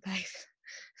be like, babe,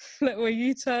 look where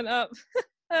you turn up.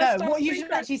 No, what you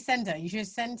should actually send her, you should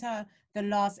send her the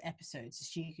last episode so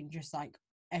she can just, like,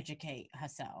 educate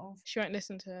herself. She won't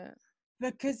listen to it.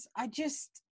 Because I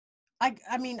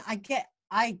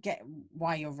get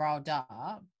why you're riled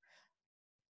up,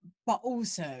 but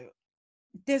also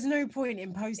there's no point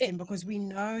in posting because we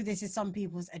know this is some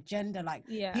people's agenda. Like,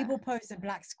 people post a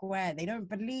black square, they don't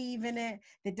believe in it,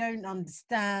 they don't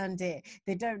understand it,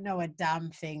 they don't know a damn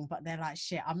thing, but they're like,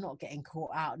 shit, I'm not getting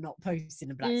caught out not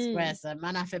posting a black square, so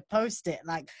man, I have to post it.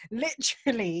 Like,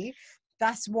 literally,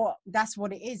 that's what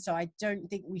it is. So I don't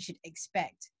think we should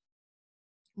expect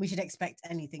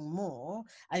anything more.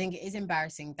 I think it is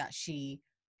embarrassing that she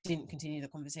didn't continue the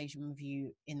conversation with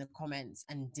you in the comments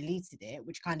and deleted it,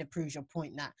 which kind of proves your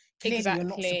point that clearly you're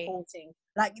not supporting.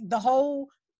 Like, the whole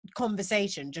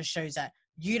conversation just shows that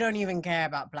you don't even care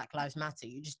about Black Lives Matter.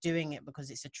 You're just doing it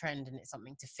because it's a trend and it's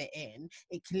something to fit in.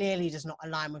 It clearly does not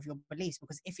align with your beliefs,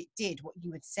 because if it did, what you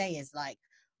would say is like,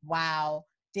 wow,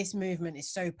 this movement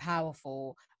is so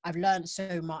powerful. I've learned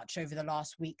so much over the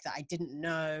last week that I didn't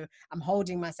know. I'm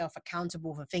holding myself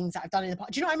accountable for things that I've done in the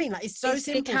past. Do you know what I mean? Like, it's so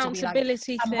simple.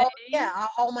 Accountability to be like, I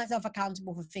hold myself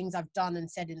accountable for things I've done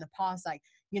and said in the past. Like,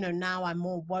 you know, now I'm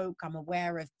more woke. I'm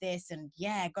aware of this. And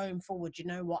going forward, you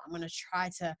know what? I'm going to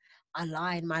try to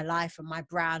align my life and my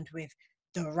brand with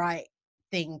the right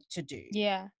thing to do.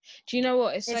 Yeah. Do you know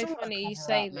what? It's so funny you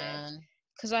say this. Man.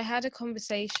 Because I had a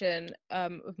conversation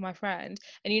with my friend,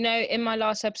 and you know, in my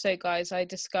last episode, guys, I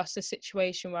discussed a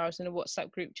situation where I was in a WhatsApp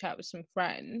group chat with some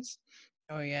friends.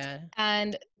 Oh yeah.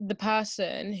 And the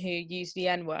person who used the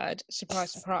N-word,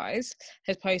 surprise, surprise,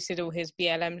 has posted all his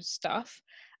BLM stuff,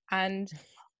 and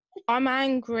I'm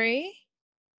angry,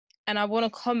 and I want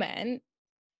to comment,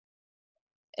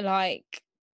 like,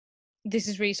 this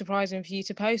is really surprising for you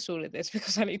to post all of this,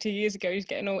 because only 2 years ago he's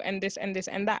getting all and this and this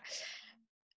and that.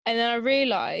 And then I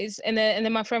realised, and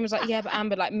then my friend was like, yeah, but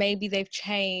Amber, like, maybe they've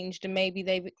changed and maybe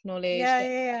they've acknowledged.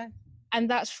 Yeah. And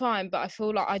that's fine, but I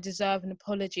feel like I deserve an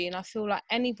apology. And I feel like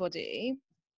anybody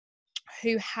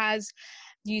who has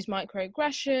used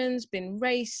microaggressions, been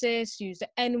racist, used the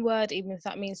N-word, even if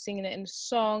that means singing it in a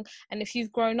song, and if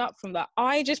you've grown up from that,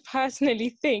 I just personally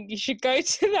think you should go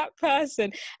to that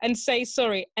person and say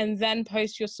sorry and then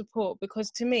post your support. Because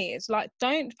to me, it's like,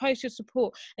 don't post your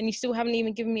support and you still haven't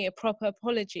even given me a proper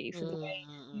apology for the way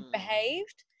you've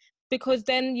behaved, because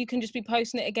then you can just be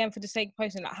posting it again for the sake of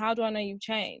posting. Like, how do I know you've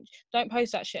changed? Don't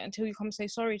post that shit until you come say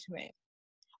sorry to me.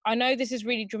 I know this is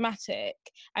really dramatic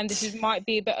and might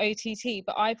be a bit OTT,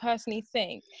 but I personally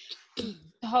think to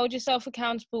hold yourself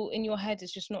accountable in your head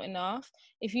is just not enough.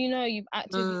 If you know you've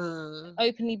actively,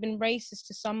 openly been racist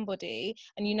to somebody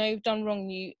and you know you've done wrong,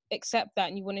 you accept that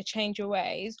and you want to change your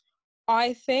ways,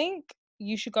 I think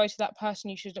you should go to that person,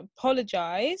 you should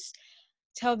apologize,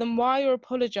 tell them why you're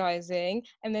apologizing,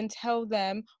 and then tell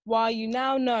them why you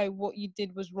now know what you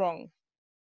did was wrong.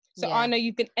 So I know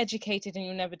you've been educated and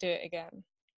you'll never do it again.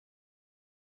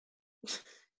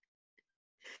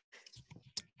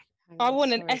 I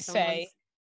want an essay.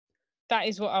 That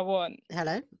is what I want.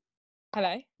 Hello?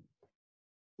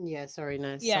 Yeah, sorry,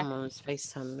 no, someone was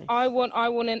FaceTiming me. I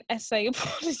want an essay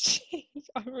apology.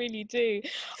 I really do.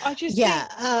 I just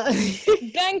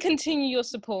think then continue your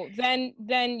support.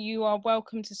 Then you are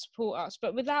welcome to support us.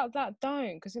 But without that,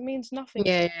 don't, because it means nothing.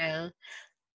 Yeah.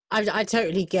 I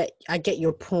totally get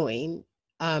your point.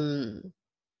 But at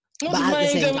the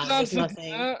same time, there's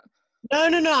nothing.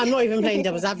 No, I'm not even playing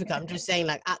devil's advocate. I'm just saying,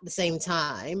 like, at the same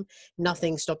time,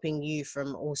 nothing's stopping you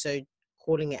from also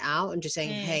calling it out and just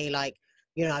saying, hey, like,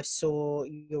 you know, I saw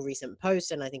your recent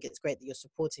post and I think it's great that you're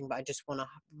supporting, but I just want to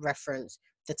reference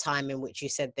the time in which you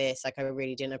said this. Like, I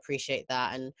really didn't appreciate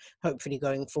that. And hopefully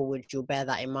going forward, you'll bear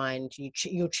that in mind.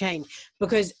 You'll change,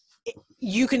 because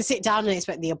you can sit down and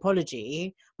expect the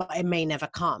apology, but it may never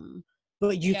come.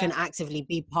 But you can actively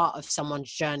be part of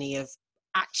someone's journey of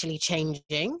actually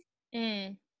changing.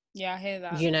 Yeah, I hear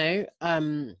that. You know,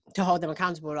 to hold them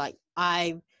accountable. Like,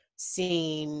 I've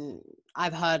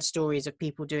heard stories of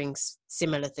people doing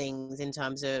similar things in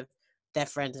terms of their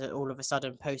friends that all of a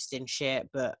sudden posting shit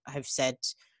but have said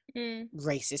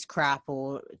racist crap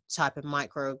or type of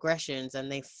microaggressions,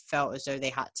 and they felt as though they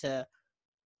had to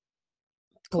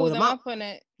call them up on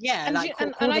it. Yeah, and like,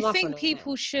 and I think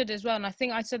people should as well. And I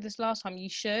think I said this last time, you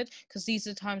should, because these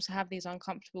are times to have these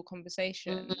uncomfortable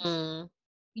conversations.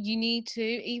 You need to,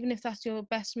 even if that's your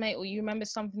best mate or you remember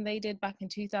something they did back in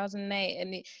 2008,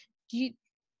 and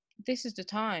this is the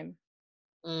time.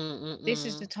 This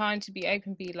is the time to be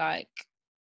open, be like,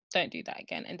 don't do that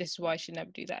again, and this is why I should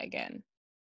never do that again.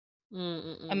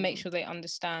 And make sure they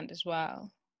understand as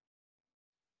well.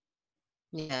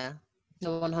 Yeah,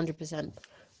 no, 100%.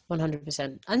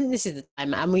 100%. I think this is the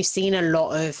time, and we've seen a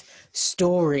lot of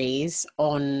stories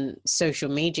on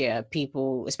social media,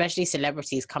 people, especially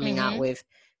celebrities, coming out with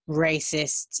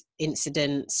racist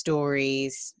incident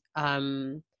stories.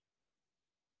 Like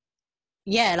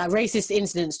racist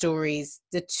incident stories.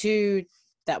 The two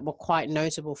that were quite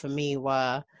notable for me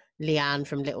were Leanne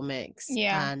from Little Mix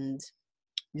and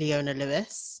Leona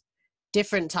Lewis.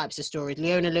 Different types of stories.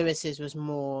 Leona Lewis's was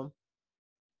more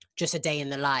just a day in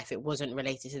the life. It wasn't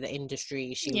related to the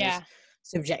industry. She was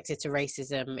subjected to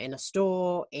racism in a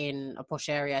store in a posh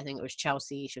area. I think it was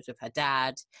Chelsea. She was with her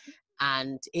dad.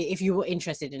 And if you were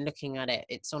interested in looking at it,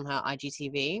 it's on her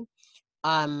IGTV.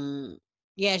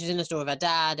 She's in the store with her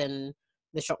dad, and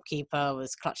the shopkeeper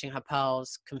was clutching her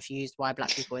pearls, confused why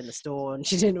black people in the store, and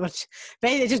she didn't want.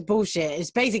 Basically, just bullshit. It's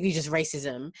basically just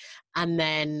racism. And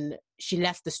then she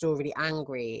left the store really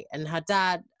angry, and her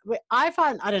dad. I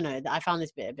found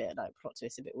this bit a bit like plot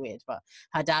twist a bit weird, but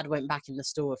her dad went back in the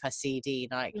store with her CD,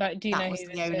 like do you that know was who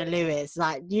Leona Lewis,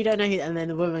 like, you don't know who. And then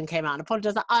the woman came out and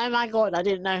apologized, like, oh my god, I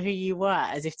didn't know who you were,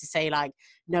 as if to say, like,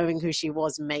 knowing who she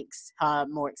was makes her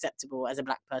more acceptable as a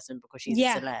black person because she's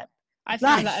a celeb. I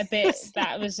found that a bit.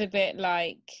 That was a bit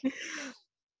like,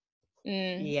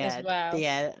 as well.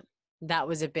 Yeah, that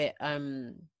was a bit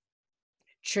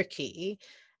tricky.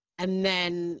 And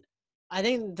then I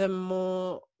think the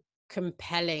more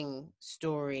compelling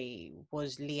story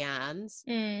was Leanne's,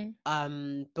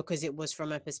 because it was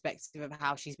from a perspective of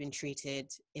how she's been treated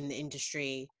in the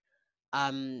industry,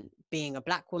 being a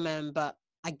black woman. But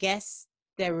I guess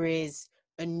there is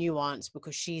a nuance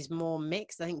because she's more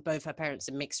mixed. I think both her parents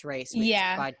are mixed race, which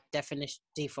by definition,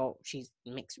 default, she's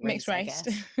mixed race. I guess.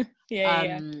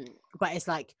 But it's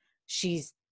like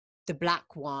she's the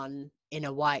black one in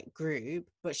a white group,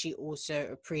 but she also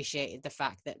appreciated the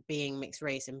fact that being mixed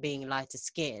race and being lighter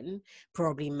skin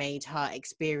probably made her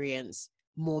experience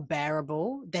more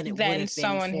bearable than it would have been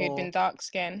someone who'd been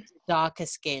darker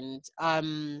skinned.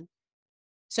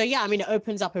 So yeah, I mean, it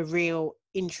opens up a real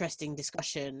interesting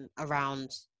discussion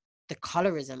around the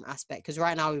colorism aspect, because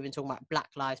right now we've been talking about Black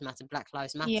Lives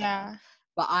Matter.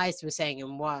 But I was saying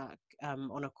in work,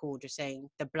 on a call, just saying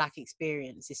the black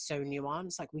experience is so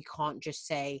nuanced. Like, we can't just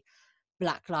say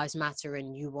Black Lives Matter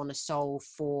and you want to solve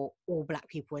for all black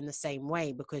people in the same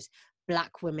way, because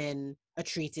black women are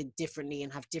treated differently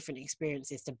and have different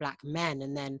experiences to black men.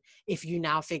 And then if you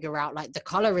now figure out like the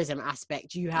colorism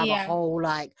aspect, you have a whole,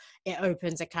 like, it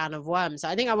opens a can of worms. So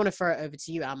I think I want to throw it over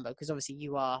to you, Amber, because obviously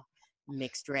you are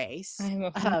mixed race. I'm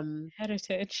of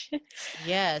heritage.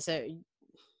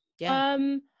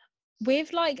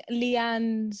 With like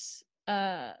Leanne's,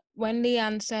 when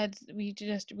Leanne said, we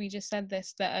just said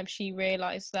this, that she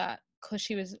realized that because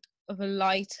she was of a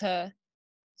lighter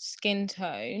skin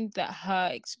tone, that her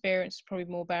experience is probably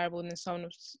more bearable than someone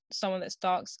that's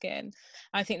dark skinned.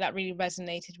 I think that really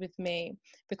resonated with me,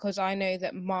 because I know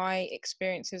that my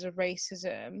experiences of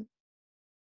racism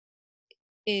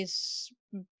is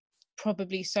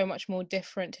probably so much more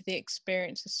different to the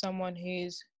experience of someone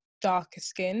who's darker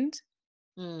skinned.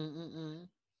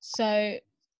 So,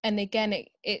 and again,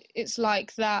 it's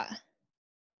like that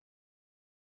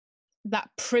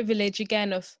privilege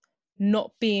again of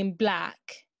not being black,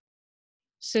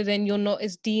 so then you're not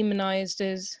as demonized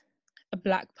as a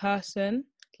black person.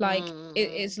 Like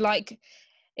it's like,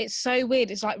 it's so weird.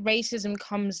 It's like racism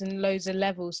comes in loads of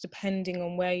levels depending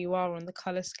on where you are on the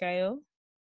color scale,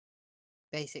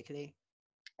 basically.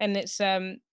 And it's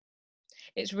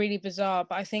really bizarre,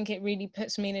 but I think it really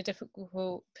puts me in a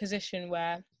difficult position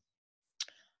where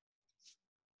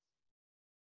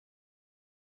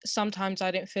sometimes I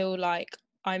don't feel like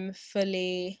I'm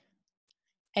fully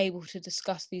able to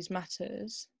discuss these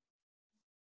matters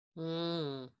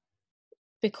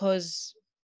because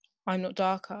I'm not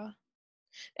darker.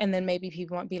 And then maybe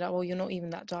people might be like, well, you're not even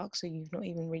that dark, so you've not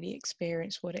even really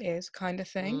experienced what it is, kind of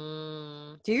thing.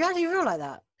 Do you actually feel like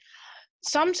that?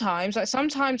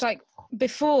 Sometimes like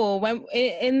before, when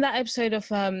in that episode of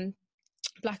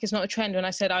Black is Not a Trend, when I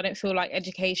said I don't feel like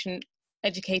educated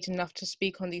enough to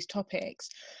speak on these topics,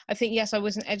 I think, yes, I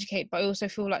wasn't educated, but I also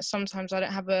feel like sometimes I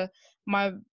don't have a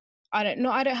place. I don't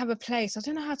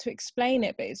know how to explain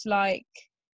it, but it's like,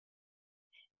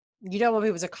 you don't want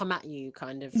people to come at you,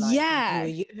 kind of like, yeah,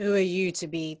 who are you to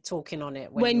be talking on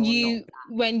it when you've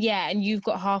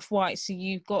got half white, so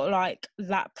you've got like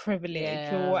that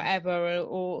privilege or whatever,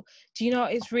 or do you know,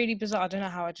 it's really bizarre. I don't know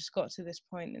how I just got to this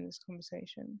point in this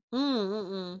conversation.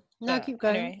 No, but keep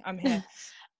going. Anyway, I'm here.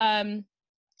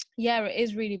 Yeah, it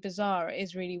is really bizarre, it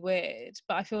is really weird,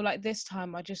 but I feel like this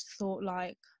time I just thought,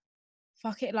 like,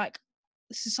 fuck it, like,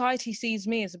 society sees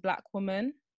me as a black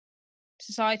woman.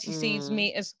 Society sees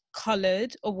me as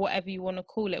coloured, or whatever you want to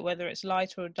call it, whether it's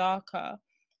lighter or darker.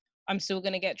 I'm still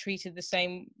going to get treated the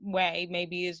same way,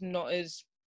 maybe is not as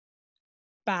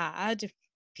bad, if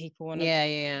people want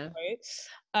to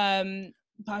but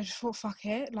I just thought, fuck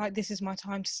it, like, this is my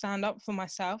time to stand up for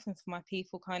myself and for my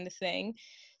people, kind of thing.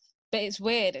 But it's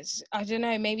weird, I don't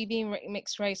know, maybe being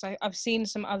mixed race, I've seen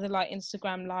some other like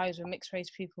Instagram lives with mixed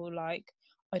race people, like,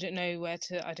 I don't know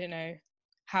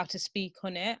how to speak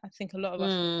on it. I think a lot of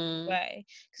us way,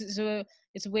 because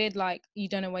it's a weird, like, you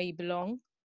don't know where you belong.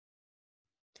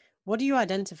 What do you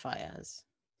identify as?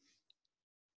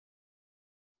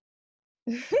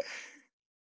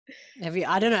 Have you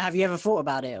ever thought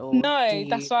about it? Or no,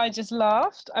 that's why I just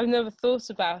laughed. I've never thought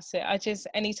about it. I just,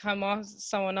 anytime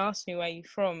someone asks me where you're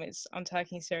from, I'm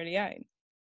Turkey and Sierra Leone.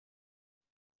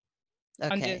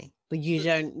 Okay, but you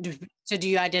don't. So do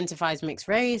you identify as mixed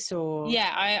race, or?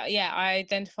 Yeah, I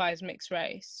identify as mixed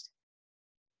race.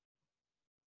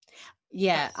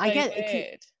 Yeah, so I get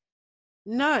it.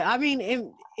 No, I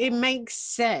mean, it makes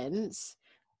sense.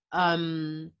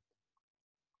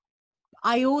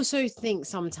 I also think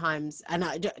sometimes,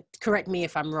 and correct me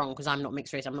if I'm wrong, because I'm not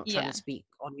mixed race, I'm not trying to speak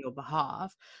on your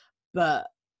behalf, but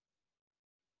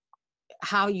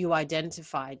how you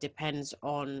identify depends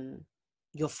on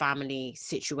your family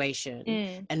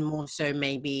situation, and more so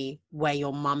maybe where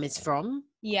your mum is from.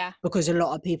 Yeah. Because a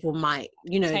lot of people might,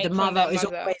 the mother is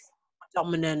always a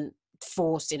dominant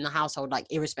force in the household, like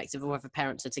irrespective of whether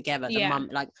parents are together. The mum,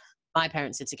 like, my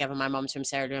parents are together, my mum's from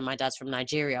Sierra Leone, my dad's from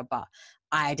Nigeria, but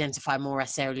I identify more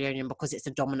as Sierra Leonean because it's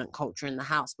a dominant culture in the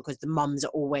house, because the mums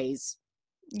are always,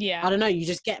 I don't know, you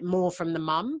just get more from the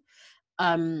mum.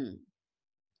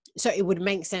 So it would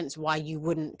make sense why you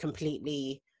wouldn't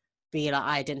completely be like,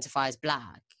 I identify as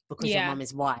black because your mum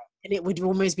is white. And it would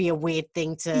almost be a weird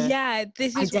thing to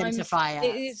this is identify as.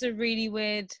 It is a really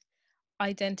weird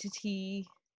identity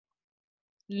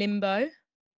limbo.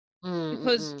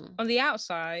 Because on the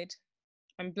outside,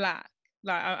 I'm black.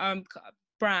 Like, I'm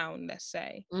brown, let's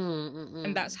say.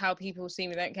 And that's how people see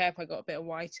me. They don't care if I got a bit of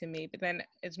white in me. But then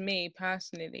as me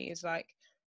personally, it's like,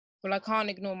 well, I can't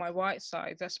ignore my white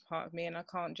side. That's part of me. And I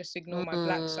can't just ignore my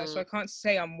black side. So I can't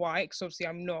say I'm white, because obviously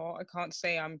I'm not. I can't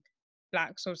say I'm black,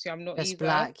 because obviously I'm not just either.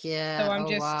 Black, yeah.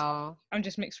 So I'm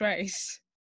just mixed race.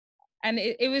 And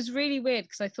it was really weird,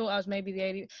 because I thought I was maybe the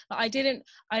only, I don't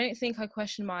think I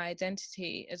questioned my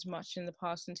identity as much in the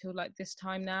past until like this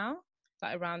time now,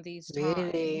 like around these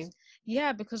times.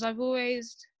 Yeah, because I've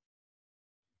always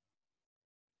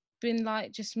been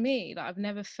like just me, like I've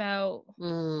never felt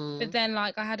but then,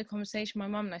 like, I had a conversation with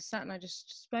my mum, and I sat and I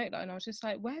just spoke, like, and I was just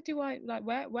like, where do I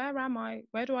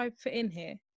fit in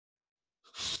here?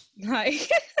 Like,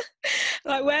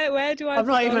 Like, where do I I'm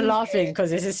not even belong laughing here?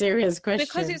 because it's a serious question.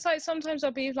 Because it's like, sometimes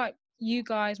I'll be like, you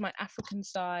guys, my African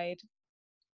side,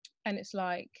 and it's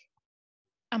like,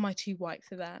 am I too white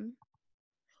for them?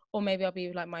 Or maybe I'll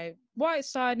be like, my white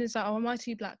side, and it's like, oh, am I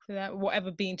too black for that?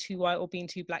 Whatever being too white or being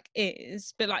too black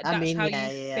is. But like, I that's mean, how yeah,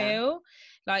 you yeah. feel.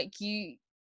 Like, you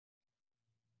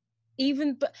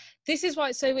even, but this is why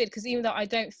it's so weird, because even though I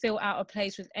don't feel out of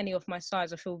place with any of my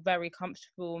sides, I feel very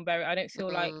comfortable and I don't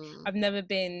feel like, I've never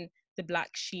been the black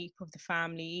sheep of the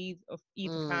family, of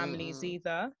either families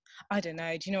either. I don't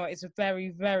know. Do you know what? It's a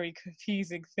very, very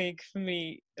confusing thing for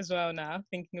me as well now,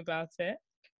 thinking about it.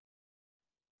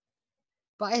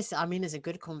 But it's a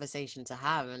good conversation to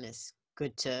have, and it's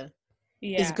good to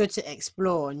Yeah.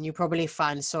 explore, and you probably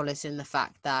find solace in the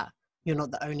fact that you're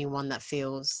not the only one that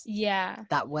feels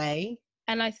that way.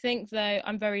 And I think, though,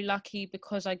 I'm very lucky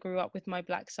because I grew up with my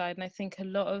black side, and I think a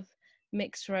lot of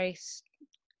mixed race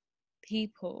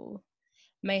people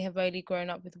may have only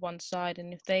grown up with one side,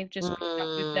 and if they've just grown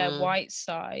up with their white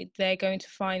side, they're going to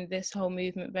find this whole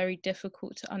movement very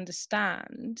difficult to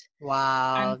understand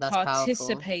Wow, and that's powerful.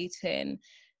 participate in,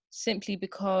 simply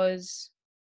because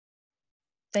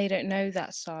they don't know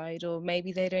that side, or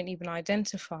maybe they don't even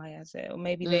identify as it, or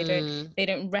maybe they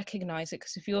don't recognize it.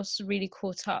 Because if you're really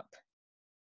caught up,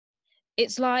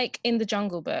 it's like in the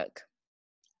Jungle Book,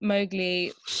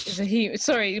 Mowgli is a human.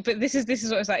 Sorry, but this is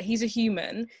what it's like. He's a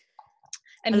human,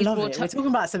 and he's love brought it. up. We're talking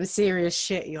about some serious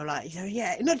shit. You're like,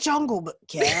 yeah, in the Jungle Book,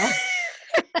 yeah.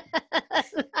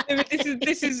 This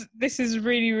is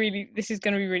really, this is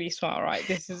going to be really smart, right?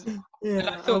 This is, yeah,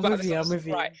 I thought I'm about with this, you. I'm with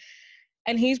you. right?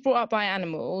 And he's brought up by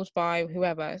animals, by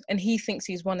whoever, and he thinks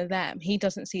he's one of them. He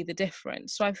doesn't see the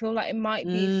difference. So I feel like it might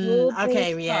be, if you're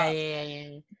brought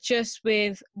yeah. just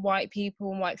with white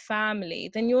people and white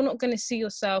family, then you're not going to see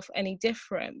yourself any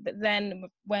different. But then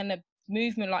when a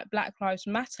movement like Black Lives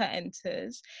Matter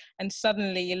enters, and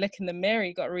suddenly you look in the mirror,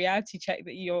 you got a reality check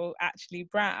that you're actually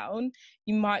brown,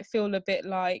 you might feel a bit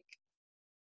like,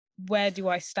 where do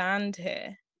I stand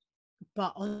here?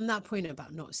 But on that point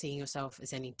about not seeing yourself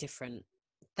as any different,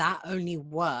 that only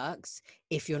works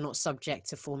if you're not subject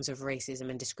to forms of racism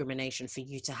and discrimination for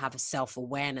you to have a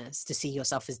self-awareness to see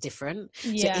yourself as different.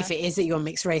 Yeah. So if it is that you're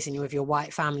mixed race and you're with your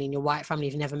white family, and your white family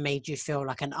have never made you feel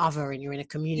like an other, and you're in a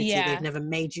community they've never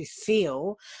made you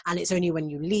feel, and it's only when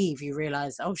you leave you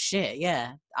realize, oh shit,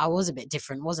 yeah, I was a bit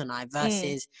different, wasn't I?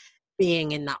 Versus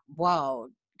being in that world.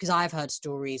 Because I've heard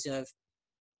stories of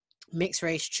mixed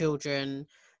race children,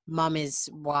 mum is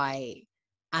white,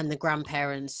 and the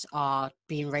grandparents are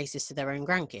being racist to their own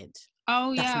grandkids.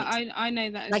 Oh yeah, I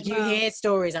know that as like well. You hear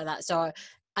stories like that. So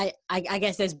I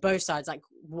guess there's both sides. Like,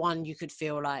 one, you could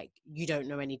feel like you don't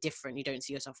know any different, you don't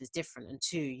see yourself as different, and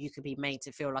two, you could be made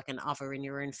to feel like an other in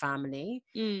your own family,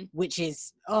 which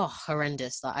is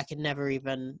horrendous. Like, I could never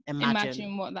even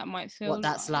imagine what that might feel, what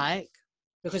that's like,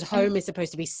 because home is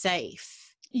supposed to be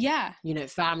safe. Yeah,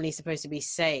 family's supposed to be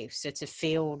safe, so to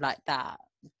feel like that,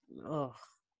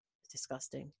 it's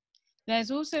disgusting.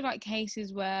 There's also like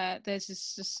cases where there's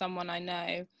just someone I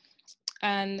know,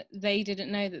 and they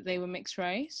didn't know that they were mixed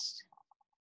race.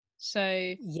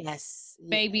 So yes,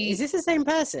 maybe is this the same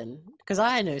person? Because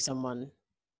I know someone.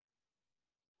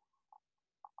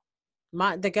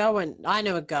 I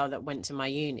know a girl that went to my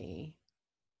uni.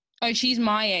 Oh, she's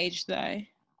my age though.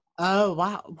 Oh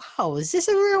wow! Is this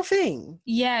a real thing?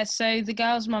 Yeah. So the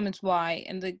girl's mum is white,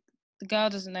 and the girl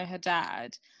doesn't know her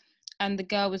dad, and the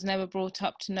girl was never brought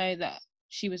up to know that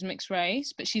she was mixed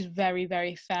race, but she's very,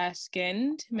 very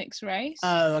fair-skinned mixed race.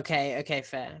 Oh, okay,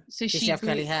 fair. So Does she have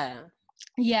curly hair?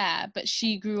 Yeah, but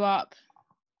she grew up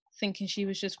thinking she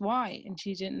was just white, and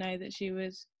she didn't know that she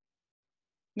was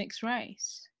mixed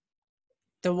race.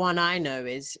 The one I know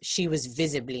is she was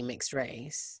visibly mixed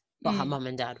race, but her mum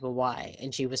and dad were white,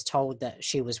 and she was told that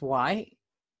she was white.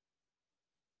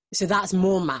 So that's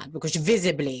more mad, because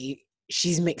visibly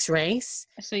she's mixed race.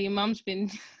 So your mum's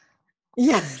been...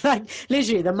 Yeah, like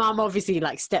literally the mum obviously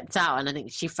like stepped out, and I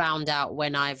think she found out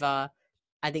when I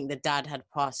think the dad had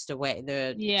passed away.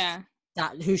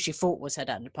 That who she thought was her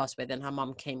dad had passed away, then her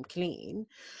mum came clean.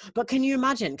 But can you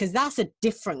imagine? Because that's a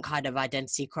different kind of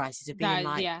identity crisis of being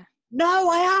no,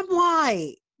 I am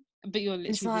white. But you're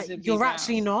literally you're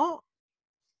actually not.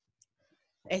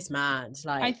 It's mad.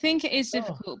 Like, I think it is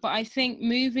difficult, but I think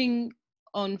moving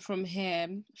on from here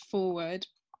forward,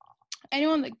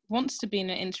 anyone that wants to be in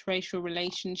an interracial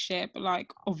relationship, like,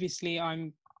 obviously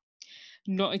I'm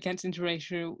not against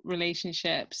interracial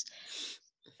relationships.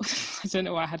 I don't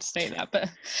know why I had to say that, but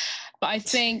I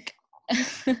think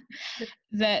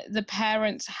that the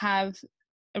parents have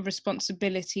a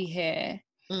responsibility here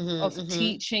of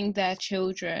teaching their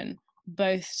children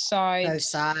both Both sides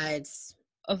sides.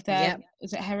 of their Yep.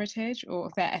 is it heritage or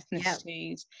of their Yep.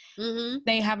 ethnicities. Mm-hmm.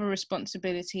 They have a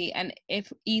responsibility, and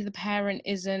if either parent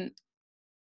isn't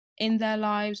in their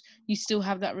lives, you still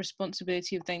have that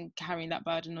responsibility of then carrying that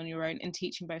burden on your own and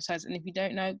teaching both sides. And if you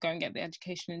don't know, go and get the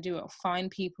education and do it, or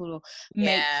find people, or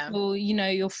make sure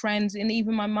your friends. And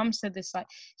even my mum said this, like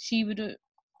she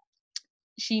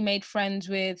made friends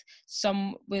with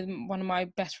one of my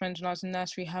best friends when I was in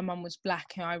nursery. Her mum was black,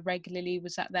 and I regularly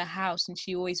was at their house, and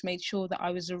she always made sure that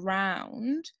I was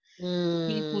around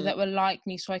people that were like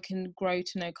me, so I can grow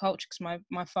to know culture, because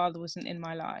my father wasn't in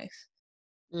my life.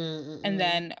 And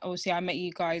then obviously I met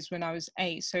you guys when I was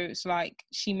 8, so it's like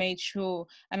she made sure.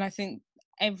 And I think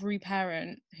every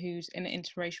parent who's in an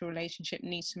interracial relationship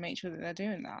needs to make sure that they're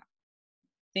doing that.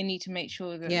 They need to make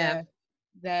sure that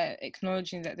they're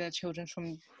acknowledging that their children's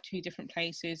from 2 different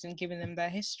places and giving them their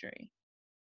history,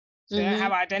 so they don't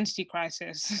have identity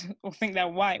crisis or think they're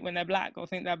white when they're black, or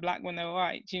think they're black when they're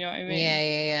white. Do you know what I mean?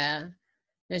 Yeah.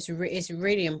 It's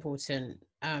really important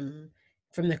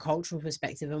from the cultural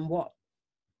perspective. And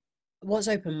what's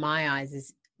opened my eyes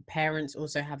is parents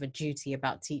also have a duty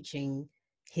about teaching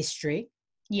history.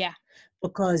 Yeah.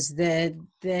 Because the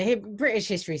British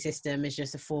history system is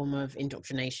just a form of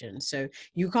indoctrination. So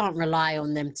you can't rely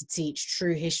on them to teach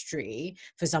true history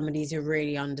for somebody to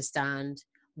really understand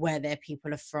where their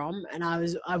people are from. And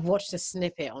I watched a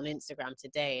snippet on Instagram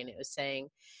today, and it was saying,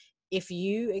 if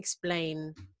you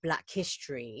explain Black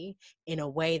history in a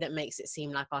way that makes it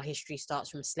seem like our history starts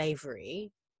from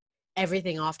slavery,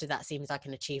 everything after that seems like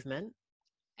an achievement.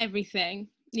 Everything.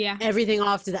 Yeah. Everything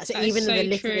after that. So that even so the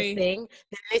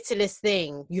littlest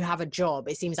thing, you have a job.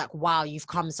 It seems like, wow, you've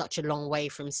come such a long way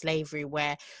from slavery,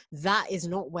 where that is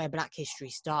not where Black history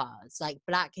starts. Like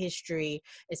Black history,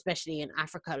 especially in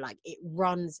Africa, like it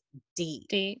runs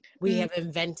deep. We have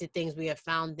invented things. We have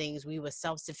found things. We were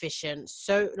self-sufficient.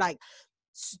 So like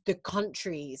the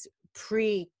countries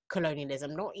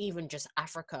pre-colonialism, not even just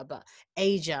Africa, but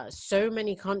Asia, so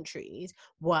many countries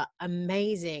were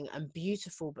amazing and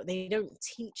beautiful, but they don't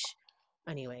teach.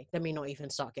 Anyway, let me not even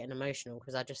start getting emotional,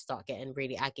 because I just start getting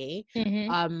really aggy.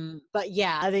 But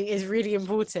yeah, I think it's really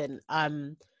important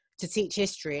to teach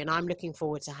history, and I'm looking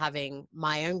forward to having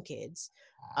my own kids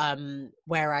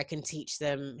where I can teach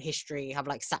them history, have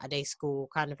like Saturday school,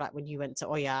 kind of like when you went to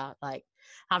Oya, like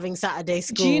having Saturday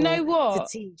school. Do you know what?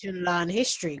 To teach and learn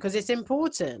history, because it's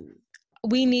important.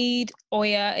 We need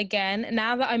Oya again,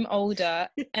 now that I'm older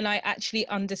and I actually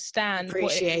understand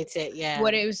what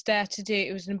it was there to do.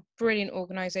 It was a brilliant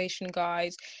organization,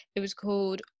 guys. It was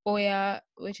called Oya,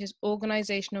 which is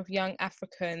Organization of Young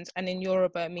Africans, and in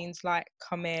Yoruba it means like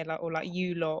come here, like, or like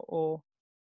you lot, or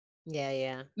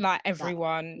like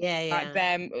everyone, like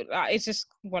them. Like, it's just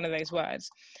one of those words.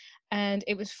 And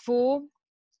it was for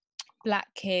Black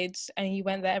kids, and you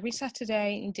went there every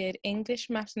Saturday and you did English,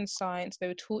 maths and science. They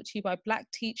were taught to you by Black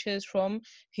teachers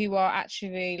who are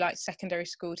actually like secondary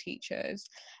school teachers,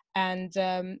 and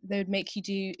they would make you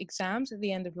do exams at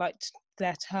the end of like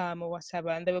their term or whatever,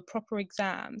 and they were proper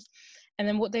exams. And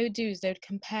then what they would do is they would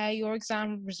compare your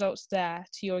exam results there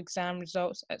to your exam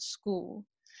results at school,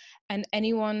 and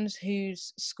anyone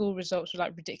whose school results were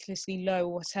like ridiculously low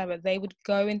or whatever, they would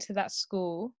go into that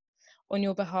school on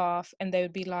your behalf, and they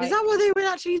would be like, is that what they would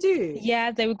actually do?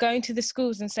 Yeah, they were going to the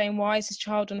schools and saying, why is this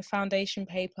child on a foundation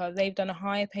paper? They've done a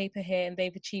higher paper here and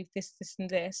they've achieved this, this and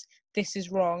this. This is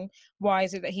wrong. Why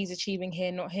is it that he's achieving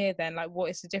here, not here then? Like, what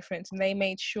is the difference? And they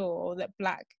made sure that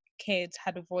Black kids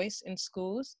had a voice in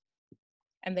schools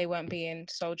and they weren't being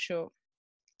sold short.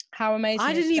 How amazing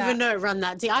I didn't is that? even know it ran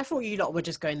that deep. I thought you lot were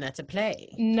just going there to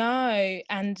play. No,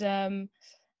 and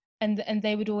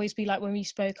they would always be like, when we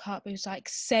spoke up, it was like,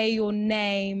 say your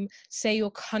name, say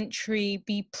your country,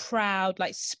 be proud,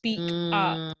 like speak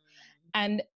up.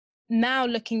 And now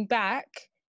looking back,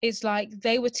 it's like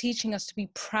they were teaching us to be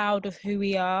proud of who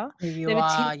we are. They were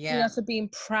teaching us to being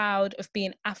proud of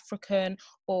being African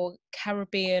or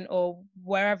Caribbean or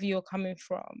wherever you're coming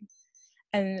from.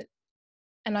 And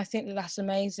I think that that's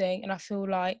amazing. And I feel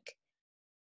like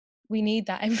we need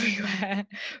that everywhere.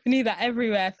 We need that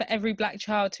everywhere for every Black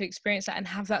child to experience that and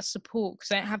have that support, because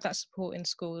they don't have that support in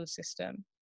school system.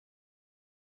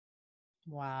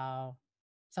 Wow.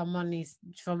 Someone needs,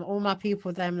 from all my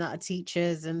people, them that are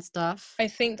teachers and stuff. I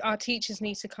think our teachers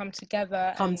need to come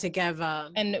together.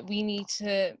 And we need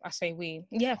to, I say we,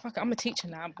 yeah, fuck it, I'm a teacher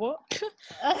now. What?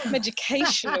 I'm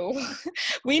educational.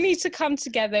 We need to come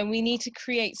together and we need to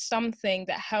create something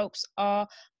that helps our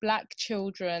Black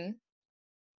children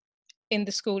in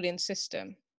the schooling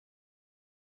system,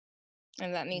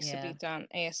 and that needs to be done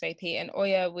ASAP. And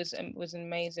Oya was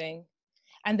amazing,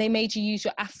 and they made you use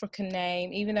your African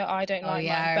name, even though I don't like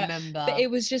mine. I remember. But it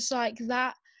was just like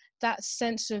that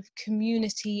sense of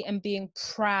community and being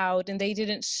proud, and they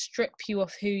didn't strip you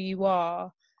of who you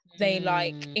are. They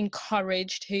like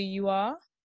encouraged who you are.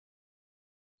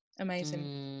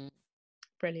 Amazing.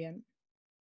 Brilliant.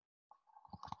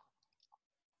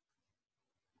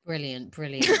 Brilliant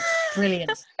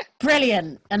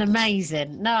and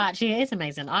amazing. No, actually it is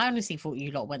amazing. I honestly thought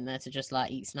you lot went there to just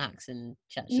like eat snacks and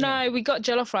chat shit. No, we got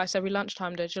jollof rice every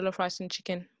lunchtime though. Jollof rice and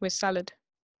chicken with salad.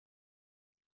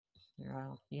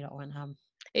 Wow, you lot went ham.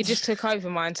 It just took over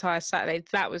my entire Saturday.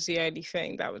 That was the only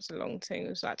thing. That was a long thing. It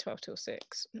was like 12 till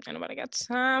 6. And nobody got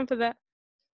time for that.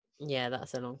 Yeah,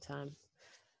 that's a long time.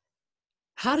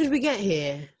 How did we get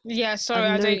here? Yeah, sorry,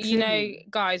 I don't, you know,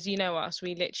 guys, you know us.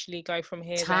 We literally go from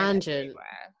here. Tangent.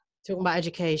 Talking about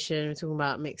education, we're talking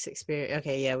about mixed experience.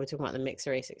 Okay, yeah, we're talking about the mixed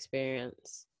race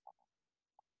experience.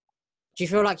 Do you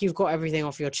feel like you've got everything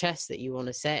off your chest that you want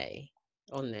to say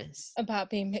on this? About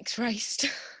being mixed raced.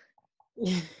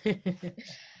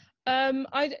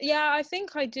 I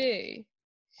think I do.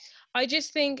 I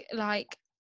just think, like,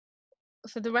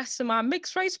 for the rest of my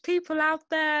mixed race people out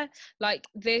there, like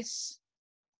this,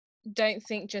 don't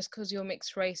think just because you're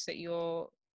mixed race that you're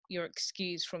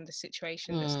excused from the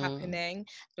situation that's happening,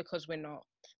 because we're not.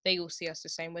 They all see us the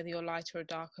same, whether you're lighter or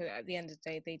darker. At the end of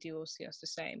the day, they do all see us the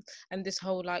same. And this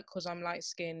whole, like, because I'm light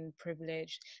skinned,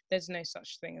 privileged, there's no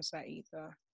such thing as that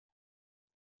either.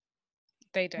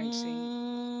 They don't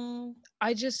see.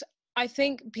 I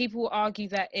think people argue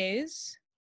there is.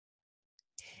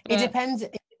 It depends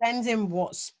in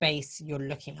what space you're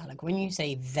looking at. Like when you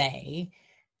say they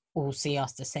all see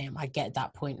us the same, I get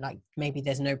that point. Like maybe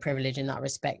there's no privilege in that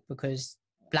respect, because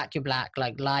black, you're black,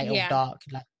 like light or dark,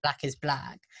 like black is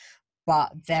black.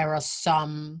 But there are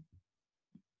some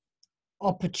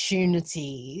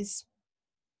opportunities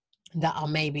that are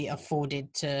maybe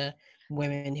afforded to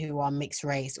women who are mixed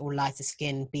race or lighter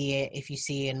skin, be it if you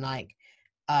see in like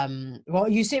well,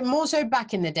 you see it more so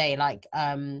back in the day, like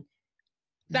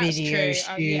video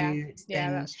shoots,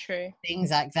 that's true,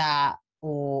 things like that,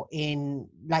 or in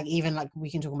like even like we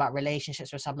can talk about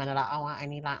relationships where some men are like, oh, I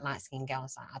only like light skinned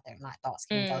girls, like, I don't like dark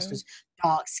skinned girls, because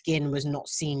dark skin was not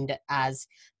seen as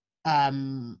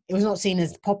it was not seen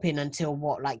as popping until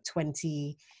what, like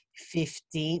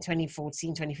 2014,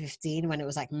 2015, when it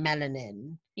was like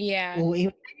melanin, or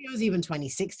even, maybe it was even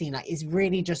 2016. Like it's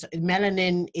really just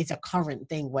melanin is a current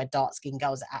thing where dark skinned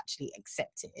girls are actually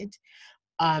accepted.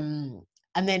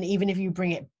 And then even if you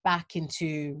bring it back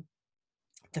into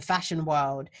the fashion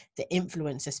world, the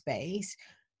influencer space,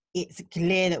 it's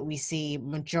clear that we see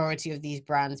majority of these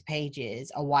brands'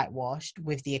 pages are whitewashed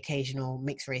with the occasional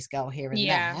mixed race girl here and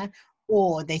there,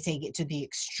 or they take it to the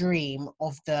extreme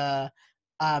of the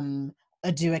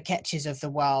Adua Ketches of the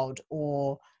world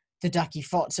or the Ducky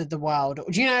Fots of the world.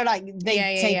 Do you know, like they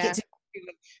take it to,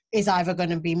 is either going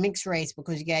to be mixed race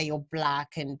because you're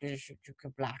black and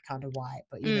black kind of white,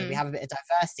 but you know we have a bit of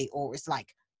diversity, or it's like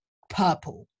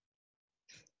purple.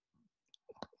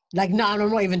 Like, no, I'm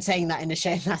not even saying that in a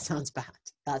shame. That sounds bad.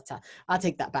 I'll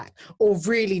take that back. Or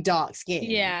really dark skin.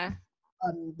 Yeah.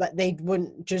 But they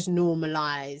wouldn't just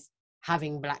normalize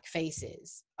having black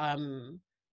faces.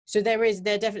 So there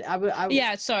definitely.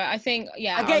 I think.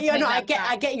 Yeah. I get you. No,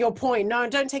 I get your point. No,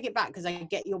 don't take it back, because I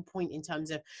get your point in terms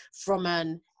of from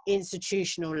an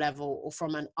institutional level or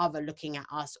from an other looking at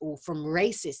us, or from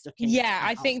racist looking at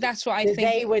I us. think that's what I think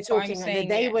they were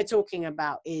talking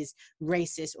about is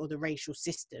racist or the racial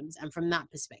systems, and from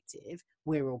that perspective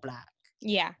we're all black.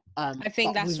 I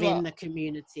think that's within the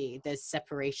community there's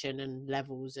separation and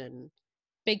levels, and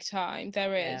big time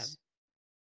there is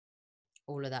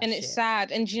all of that and shit. It's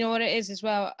sad. And do you know what it is as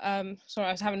well? Sorry,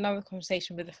 I was having another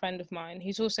conversation with a friend of mine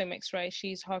who's also mixed race.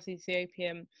 She's half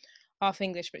Ethiopian, half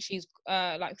English, but she's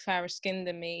like fairer skinned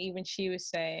than me. Even she was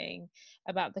saying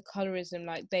about the colorism,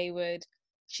 like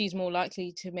she's more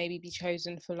likely to maybe be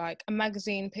chosen for like a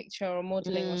magazine picture or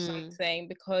modeling or something,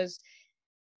 because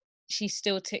she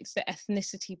still ticks the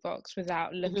ethnicity box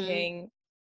without looking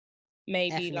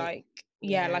maybe ethnic.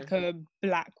 Like a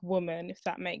black woman, if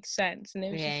that makes sense. And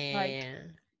it was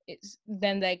it's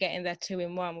then they're getting their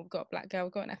 2-in-1. We've got a black girl,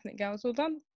 we've got an ethnic girl, it's all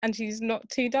done, and she's not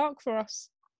too dark for us.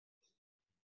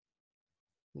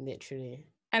 Literally.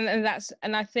 And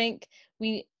I think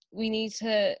we need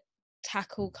to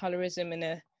tackle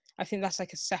colorism I think that's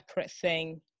like a separate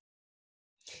thing.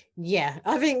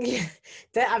 I think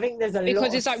there's a because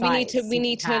lot it's of like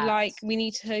we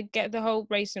need to get the whole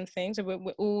racism thing, so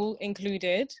we're all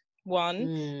included,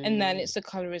 and then it's the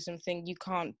colorism thing. You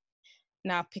can't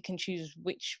now pick and choose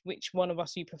which one of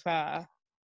us you prefer,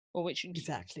 or which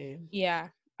exactly.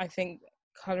 I think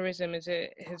colorism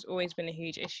has always been a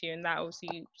huge issue, and that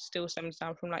obviously still stems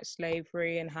down from like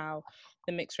slavery and how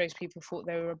the mixed race people thought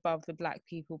they were above the black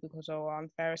people because, oh, I'm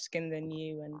fairer skinned than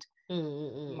you, and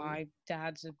my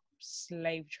dad's a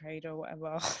slave trader or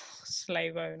whatever,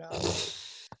 slave owner.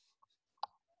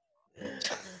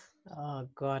 Oh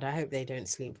God, I hope they don't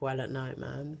sleep well at night,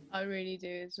 man. I really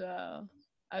do as well.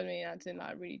 I mean, I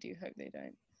really do hope they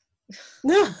don't.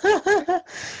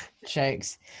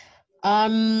 Jokes. How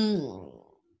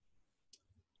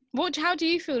do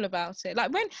you feel about it?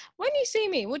 Like when you see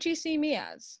me, what do you see me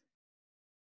as?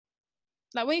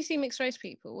 Like when you see mixed race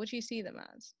people, what do you see them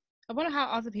as? I wonder how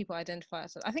other people identify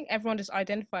us. I think everyone just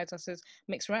identifies us as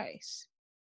mixed race.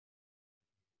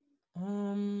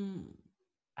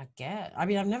 I get. I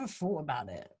mean, I've never thought about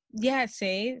it. Yeah,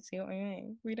 see what I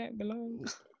mean? We don't belong.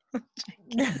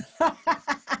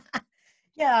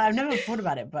 Yeah, I've never thought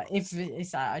about it, but if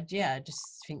it's I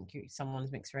just think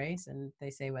someone's mixed race and they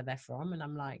say where they're from, and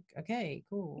I'm like, okay,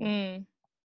 cool.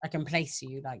 I can place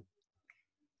you, like,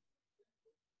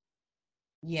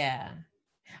 yeah.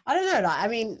 I don't know, like, I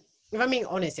mean, if I'm being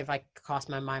honest, if I cast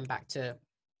my mind back to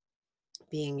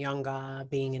being younger,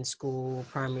 being in school,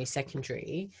 primary,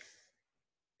 secondary,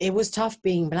 it was tough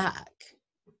being black.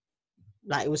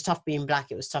 Like, it was tough being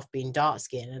black, it was tough being dark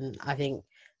skinned, and I think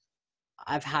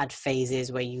I've had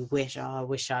phases where you wish, oh, I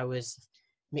wish I was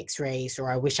mixed race,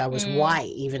 or I wish I was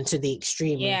white, even to the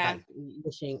extreme of like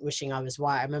wishing I was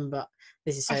white. I remember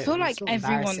this is so, I feel like so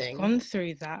everyone's gone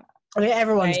through that. I mean,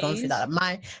 everyone's gone through that.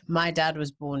 My dad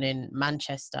was born in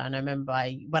Manchester, and I remember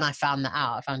when I found that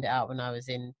out, I found it out when I was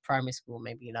in primary school,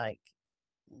 maybe like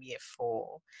year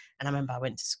 4. And I remember I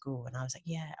went to school and I was like,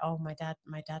 yeah, oh, my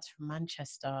dad's from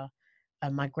Manchester.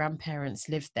 And my grandparents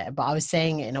lived there, but I was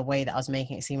saying it in a way that I was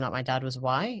making it seem like my dad was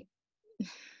white.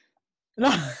 Do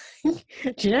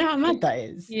you know how mad that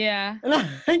is? Yeah.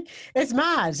 It's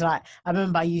mad. Like, I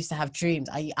remember I used to have dreams.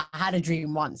 I had a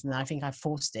dream once, and I think I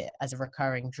forced it as a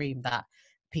recurring dream that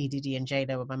P. Diddy and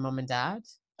J-Lo were my mum and dad.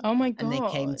 Oh my God. And they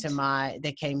came to my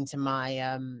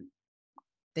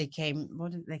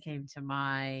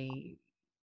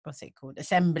what's it called?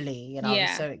 Assembly. And I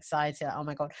was so excited. Oh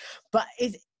my God. But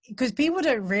it's because people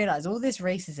don't realize all this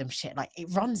racism shit, like, it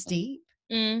runs deep.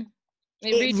 It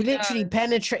really literally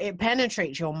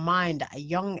penetrates your mind at a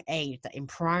young age, that in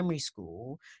primary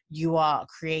school you are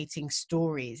creating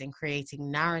stories and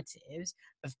creating narratives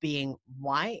of being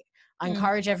white. I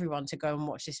encourage everyone to go and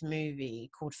watch this movie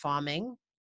called Farming.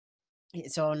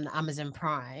 It's on Amazon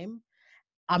Prime.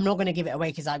 I'm not going to give it away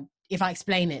because if I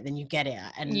explain it, then you get it.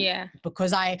 And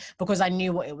because I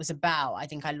knew what it was about, I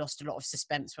think I lost a lot of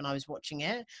suspense when I was watching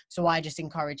it. So I just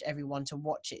encourage everyone to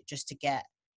watch it, just to get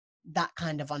that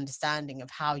kind of understanding of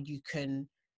how you can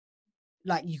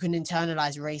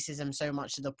internalize racism so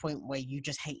much to the point where you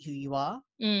just hate who you are,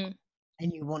 and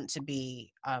you want to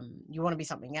be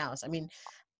something else. I mean,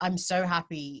 I'm so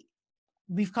happy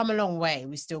we've come a long way.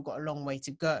 We've still got a long way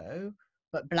to go,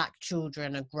 but Black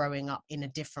children are growing up in a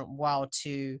different world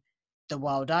to the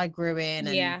world I grew in,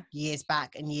 and years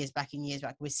back,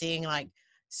 we're seeing like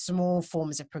small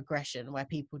forms of progression where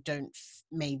people don't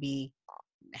maybe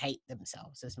hate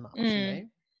themselves as much, you know.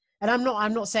 And I'm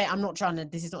not trying to,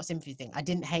 this is not a sympathy thing. I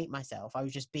didn't hate myself. I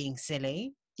was just being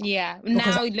silly. Yeah.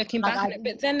 Now looking back on it,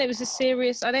 but then it was a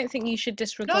serious, I don't think you should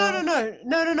disregard. No.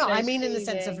 I mean, in the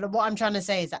sense of what I'm trying to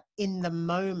say is that in the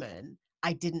moment,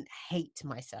 I didn't hate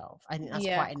myself. I think that's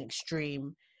quite an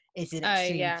extreme. It's an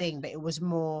extreme thing, but it was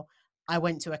more, I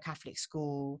went to a Catholic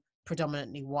school,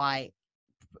 predominantly white,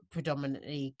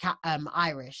 predominantly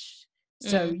Irish.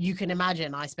 So you can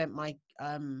imagine I spent my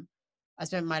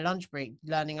lunch break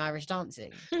learning Irish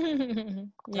dancing.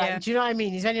 Like, do you know what I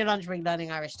mean? You spend your lunch break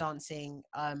learning Irish dancing.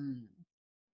 And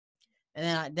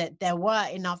then there were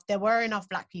enough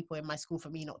Black people in my school for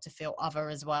me not to feel other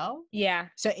as well. Yeah.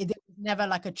 So it was never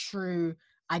like a true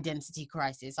identity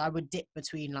crisis. I would dip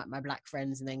between like my Black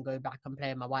friends and then go back and play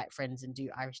with my white friends and do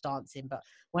Irish dancing. But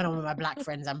when I'm with my Black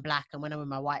friends, I'm Black, and when I'm with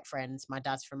my white friends, my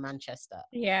dad's from Manchester.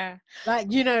 Yeah.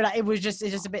 Like, you know, like it's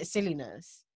just a bit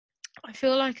silliness. I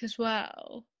feel like as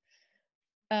well,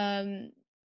 like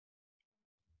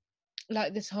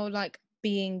this whole like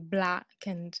being Black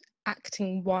and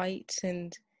acting white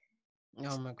and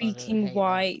speaking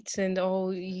white and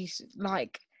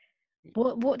like,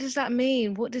 what does that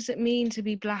mean? What does it mean to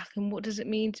be Black, and what does it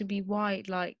mean to be white?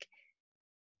 Like,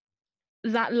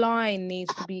 that line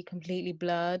needs to be completely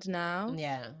blurred now.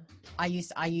 Yeah, I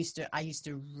used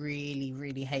to really,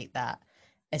 really hate that,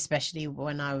 especially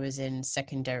when I was in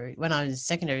secondary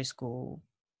school,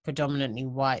 predominantly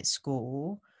white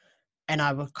school, and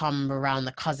I would come around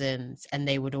the cousins and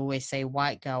they would always say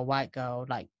white girl, like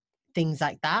things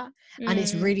like that. And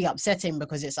it's really upsetting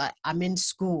because it's like I'm in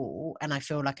school and I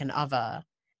feel like an other,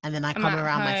 and then I come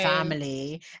around my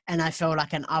family and I feel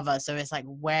like an other. So it's like,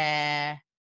 where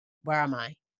am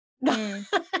I?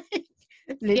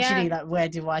 Literally, like, where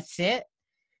do I sit?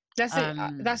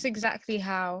 That's exactly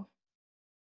how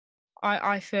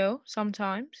I feel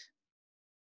sometimes.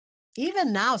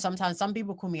 Even now, sometimes some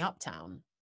people call me uptown.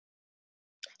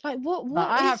 Like what? But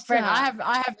I have friends.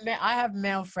 I have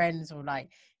male friends or like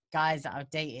guys that I've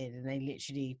dated, and they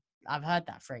literally, I've heard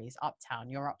that phrase, uptown.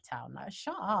 You're uptown. Like,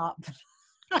 shut up.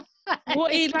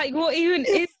 What even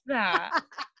is that?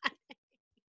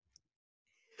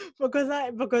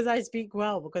 because I speak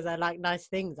well, because I like nice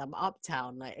things. I'm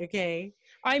uptown. Like, okay.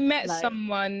 I met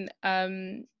someone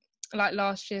like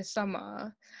last year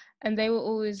summer, and they were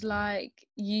always like,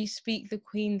 you speak the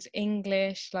Queen's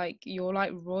English, like you're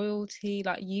like royalty,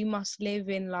 like you must live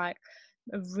in like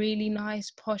a really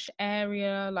nice posh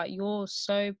area, like you're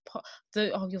so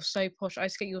you're so posh. I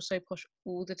used to get you're so posh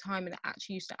all the time, and it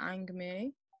actually used to anger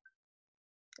me.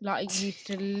 Like, it used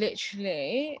to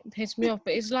literally piss me off.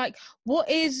 But it's like, what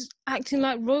is acting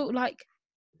like royal? Like,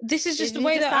 this is just the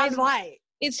way that sound white.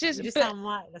 It's just, you just sound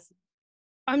white.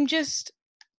 I'm just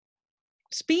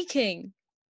speaking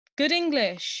good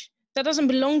English. That doesn't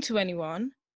belong to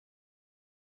anyone.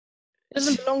 It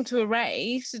doesn't belong to a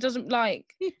race. It doesn't, like,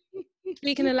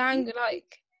 speaking a language,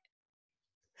 like.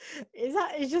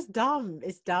 It's just dumb.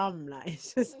 It's dumb. Like,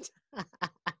 it's just.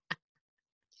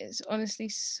 It's honestly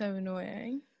so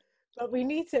annoying. But we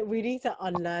need to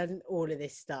unlearn all of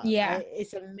this stuff. Yeah.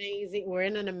 It's amazing. We're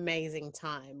in an amazing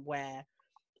time where,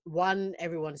 one,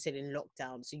 everyone's still in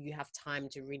lockdown, so you have time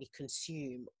to really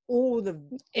consume all the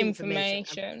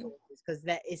information, because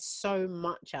there is so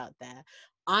much out there.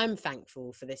 I'm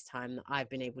thankful for this time that I've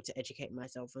been able to educate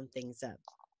myself on things that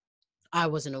I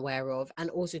wasn't aware of, and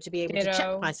also to be able to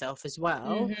check myself as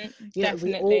well. You know,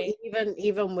 we all,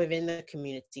 even within the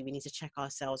community, we need to check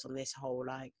ourselves on this whole,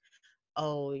 like,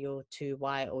 oh, you're too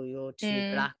white, or you're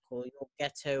too black, or you're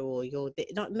ghetto, or you're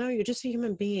no, you're just a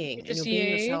human being, and you're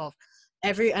being yourself.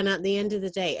 And at the end of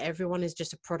the day, everyone is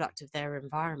just a product of their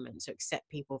environment, so accept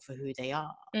people for who they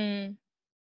are.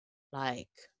 Like,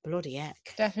 bloody heck.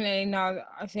 Definitely. No,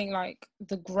 I think like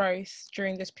the growth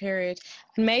during this period,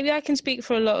 and maybe I can speak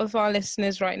for a lot of our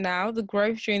listeners right now, the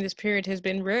growth during this period has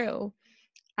been real.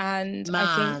 And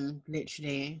I think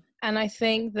literally. And I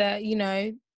think that, you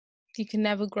know, you can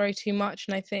never grow too much.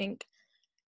 And I think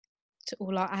to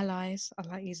all our allies, I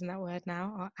like using that word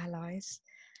now, our allies,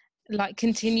 like,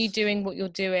 continue doing what you're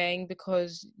doing,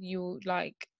 because you'll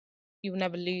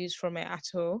never lose from it at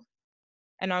all.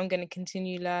 And I'm going to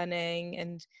continue learning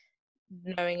and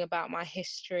knowing about my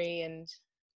history, and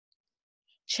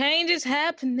change is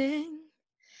happening.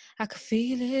 I can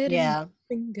feel it in my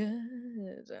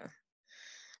fingers.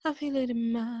 I feel it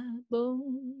in my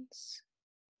bones.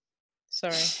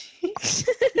 Sorry.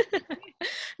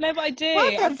 No, but I do.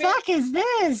 What the fuck is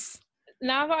this?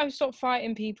 Now that I've stopped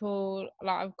fighting people,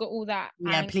 like, I've got all that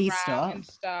please stop and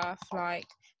stuff, like,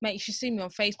 mate, you should see me on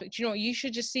Facebook. Do you know what? You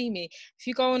should just see me. If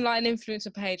you go on like an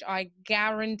influencer page, I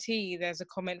guarantee there's a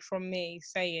comment from me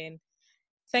saying,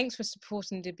 thanks for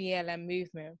supporting the BLM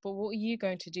movement, but what are you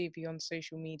going to do beyond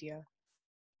social media?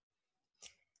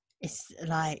 It's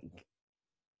like,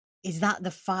 is that the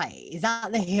fight? Is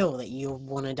that the hill that you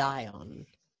want to die on?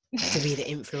 To be the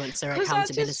influencer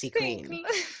accountability queen?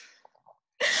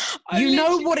 You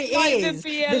know what it is.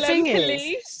 The thing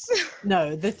is,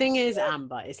 no, the thing is,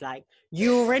 Amber, it's like,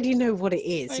 you already know what it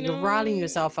is. So you're riling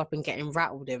yourself up and getting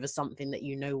rattled over something that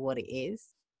you know what it is.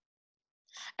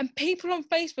 And people on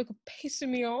Facebook are pissing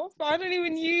me off. I don't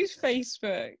even use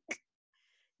Facebook.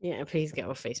 Yeah, please get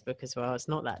off Facebook as well. It's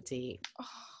not that deep. Oh,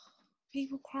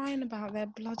 people crying about their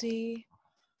bloody,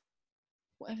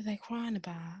 whatever they're crying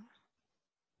about.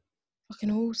 Fucking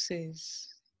horses.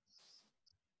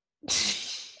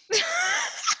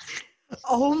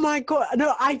 Oh my God.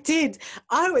 No, I did.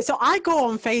 So I go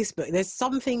on Facebook. There's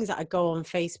some things that I go on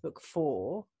Facebook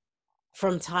for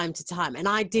from time to time. And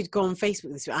I did go on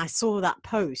Facebook this week. I saw that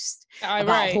post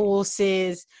about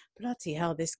horses. Bloody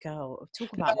hell, this girl.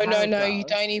 Talk about No, you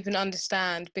don't even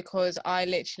understand, because I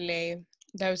literally,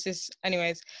 there was this,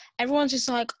 anyways, everyone's just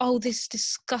like, oh, this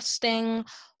disgusting,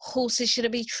 horses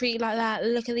shouldn't be treated like that,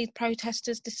 look at these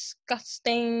protesters,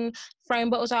 disgusting, throwing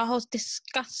bottles at a horse,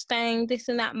 disgusting, this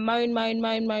and that,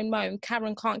 moan.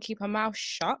 Karen can't keep her mouth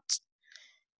shut.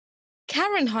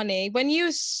 Karen, honey, when you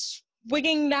were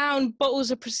swigging down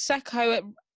bottles of Prosecco at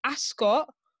Ascot,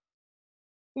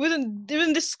 it wasn't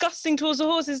disgusting towards the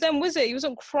horses then, was it? You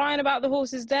wasn't crying about the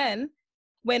horses then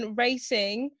when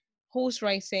racing. horse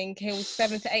racing kills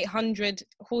 700 to 800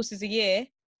 horses a year.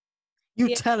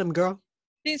 You tell him, girl.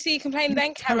 Didn't see you complain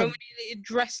then, Karen, when you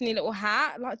dressed in your little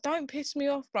hat. Like, don't piss me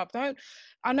off, bruv. Don't.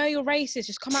 I know you're racist.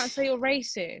 Just come out and say you're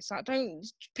racist. Like, don't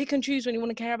pick and choose when you want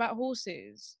to care about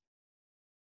horses.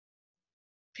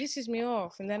 Pisses me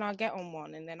off, and then I get on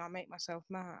one, and then I make myself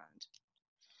mad.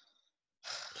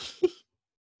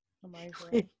 I'm over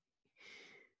it.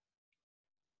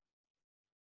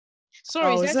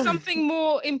 Sorry, is there something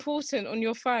more important on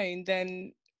your phone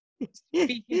than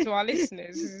speaking to our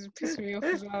listeners? This is pissing me off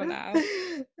as well now.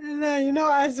 No, you know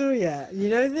what I saw yet? You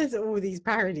know, there's all these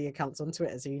parody accounts on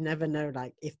Twitter, so you never know,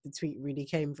 like, if the tweet really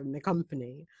came from the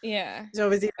company. Yeah. So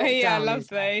obviously, I love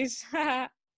those.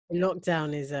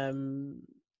 Lockdown is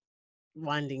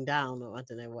winding down, or I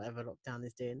don't know, whatever lockdown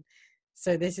is doing.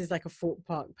 So this is like a Fort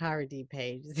Park parody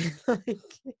page.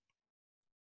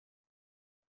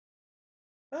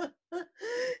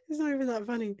 It's not even that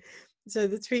funny. So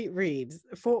the tweet reads,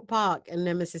 Fort Park and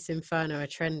Nemesis Inferno are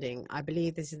trending. I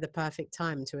believe this is the perfect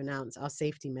time to announce our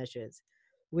safety measures.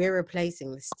 We're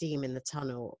replacing the steam in the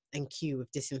tunnel and queue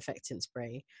with disinfectant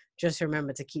spray. Just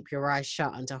remember to keep your eyes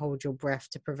shut and to hold your breath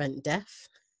to prevent death.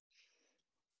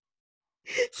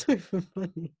 So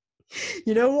funny.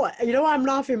 You know what? You know why I'm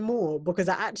laughing more? Because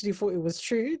I actually thought it was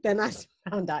true. Then I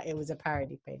found out it was a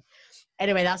parody page.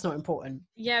 Anyway, that's not important.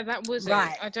 Yeah, that was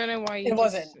right. I don't know why you. It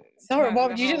wasn't. Sorry, well,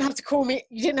 you didn't have to call me.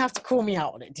 You didn't have to call me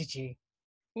out on it, did you?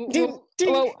 Well,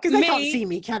 because they can't see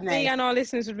me, can they? Me and our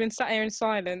listeners have been sat here in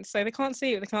silence, so they can't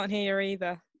see you. They can't hear you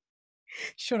either.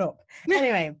 Shut up.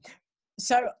 Anyway,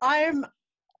 so I'm,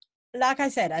 like I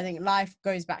said, I think life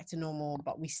goes back to normal,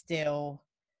 but we still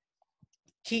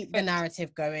keep the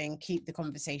narrative going, keep the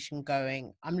conversation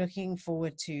going. I'm looking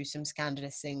forward to some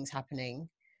scandalous things happening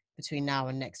between now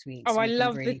and next week. Oh, so I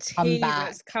love really the tea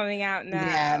that's coming out now.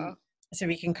 Yeah, so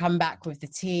we can come back with the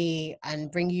tea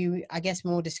and bring you, I guess,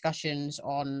 more discussions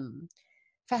on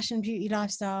fashion, beauty,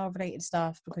 lifestyle related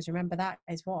stuff, because remember, that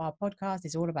is what our podcast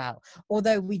is all about.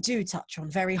 Although we do touch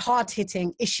on very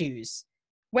hard-hitting issues.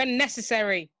 When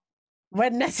necessary.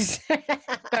 When necessary.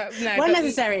 When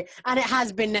necessary. And it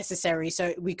has been necessary.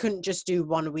 So we couldn't just do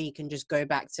 1 week and just go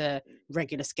back to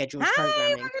regular scheduled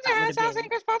programming.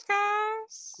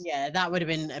 Podcast. Yeah, that would have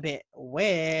been a bit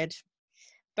weird.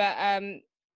 But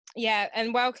yeah,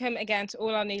 and welcome again to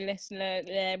all our new listeners.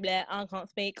 I can't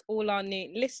speak. All our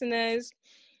new listeners.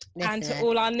 And to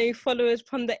all our new followers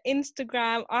on the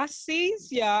Instagram. I sees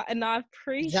ya and I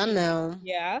appreciate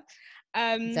ya.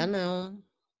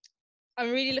 I'm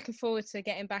really looking forward to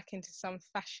getting back into some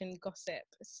fashion gossip.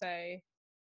 So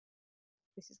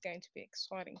this is going to be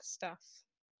exciting stuff.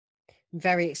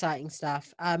 Very exciting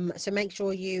stuff. So make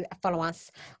sure you follow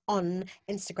us on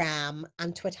Instagram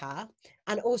and Twitter.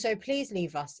 And also, please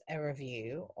leave us a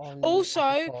review on.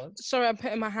 Also, sorry, I'm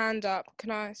putting my hand up.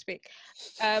 Can I speak?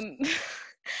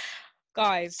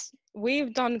 Guys,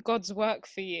 we've done God's work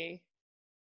for you.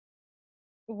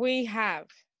 We have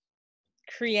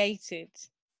created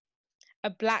a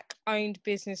Black-owned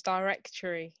business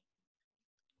directory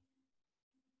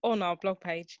on our blog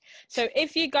page. So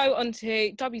if you go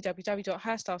onto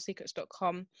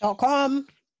www.herstylesecrets.com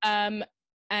and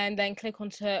then click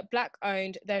onto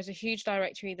Black-owned, there's a huge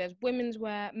directory. There's women's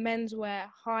wear, menswear,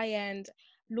 high-end,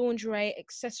 lingerie,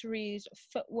 accessories,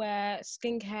 footwear,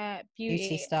 skincare,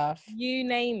 beauty stuff. You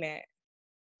name it.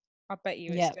 I bet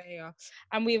you it's there.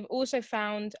 And we've also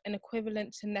found an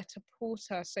equivalent to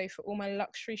Net-a-Porter. So for all my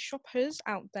luxury shoppers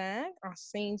out there, I've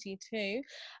seen you too.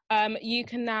 You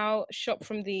can now shop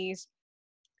from these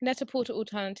Net-a-Porter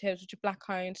alternatives, which are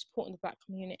Black-owned, supporting the Black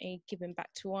community, giving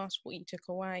back to us what you took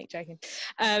away. Joking.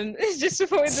 It's just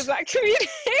supporting the Black community.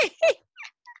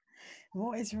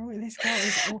 What is wrong with this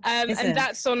girl? And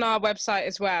that's on our website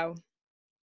as well.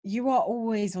 You are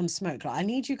always on smoke. Like, I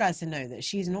need you guys to know that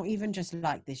she's not even just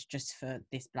like this just for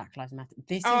this Black Lives Matter.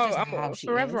 This is just how she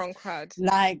forever is. On crud.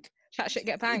 Like, chat shit,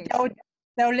 get banged.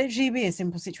 There'll literally be a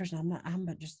simple situation. I'm like,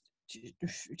 Amber, just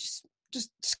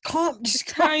calm, just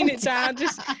tone it down.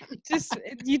 Just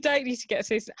you don't need to get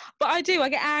serious. But I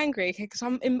get angry because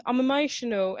I'm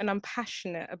emotional and I'm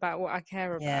passionate about what I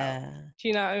care about. Yeah. Do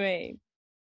you know what I mean?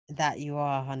 That you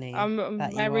are, honey. I'm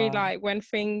very like, when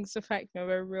things affect me, I'm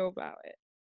very real about it.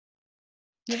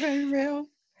 You're very real.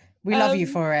 We love you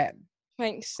for it.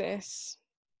 Thanks, sis.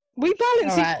 We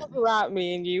balance each other out,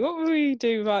 me and you. What would we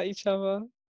do about each other?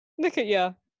 Look at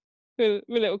you. We're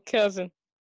little cousin.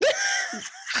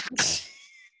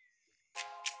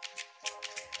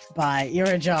 Bye.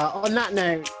 You're a jar. On that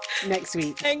note, next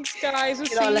week. Thanks, guys. We'll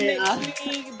see you next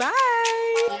week. Bye.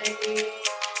 Bye.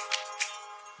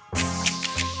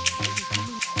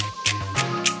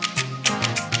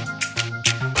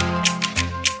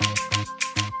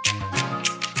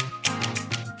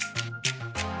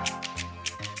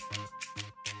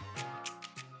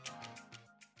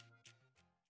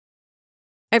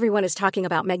 Everyone is talking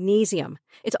about magnesium.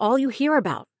 It's all you hear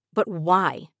about. But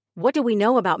why? What do we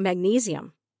know about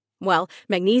magnesium? Well,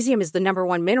 magnesium is the number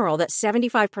one mineral that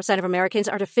 75% of Americans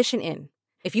are deficient in.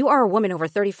 If you are a woman over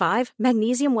 35,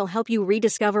 magnesium will help you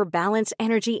rediscover balance,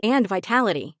 energy, and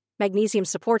vitality. Magnesium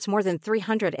supports more than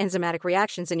 300 enzymatic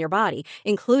reactions in your body,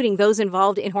 including those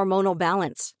involved in hormonal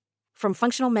balance. From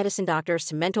functional medicine doctors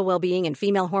to mental well-being and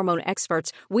female hormone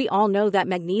experts, we all know that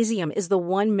magnesium is the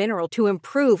one mineral to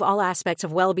improve all aspects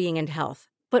of well-being and health.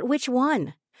 But which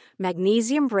one?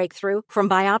 Magnesium Breakthrough from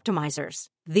Bioptimizers,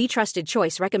 the trusted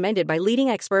choice recommended by leading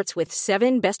experts with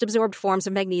 7 best-absorbed forms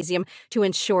of magnesium to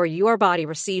ensure your body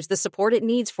receives the support it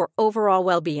needs for overall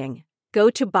well-being. Go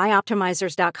to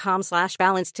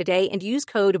bioptimizers.com/balance today and use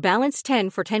code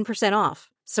BALANCE10 for 10% off.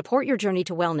 Support your journey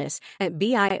to wellness at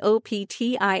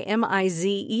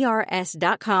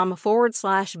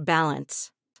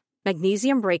bioptimizers.com/balance.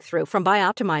 Magnesium Breakthrough from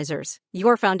Bioptimizers,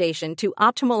 your foundation to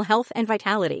optimal health and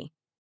vitality.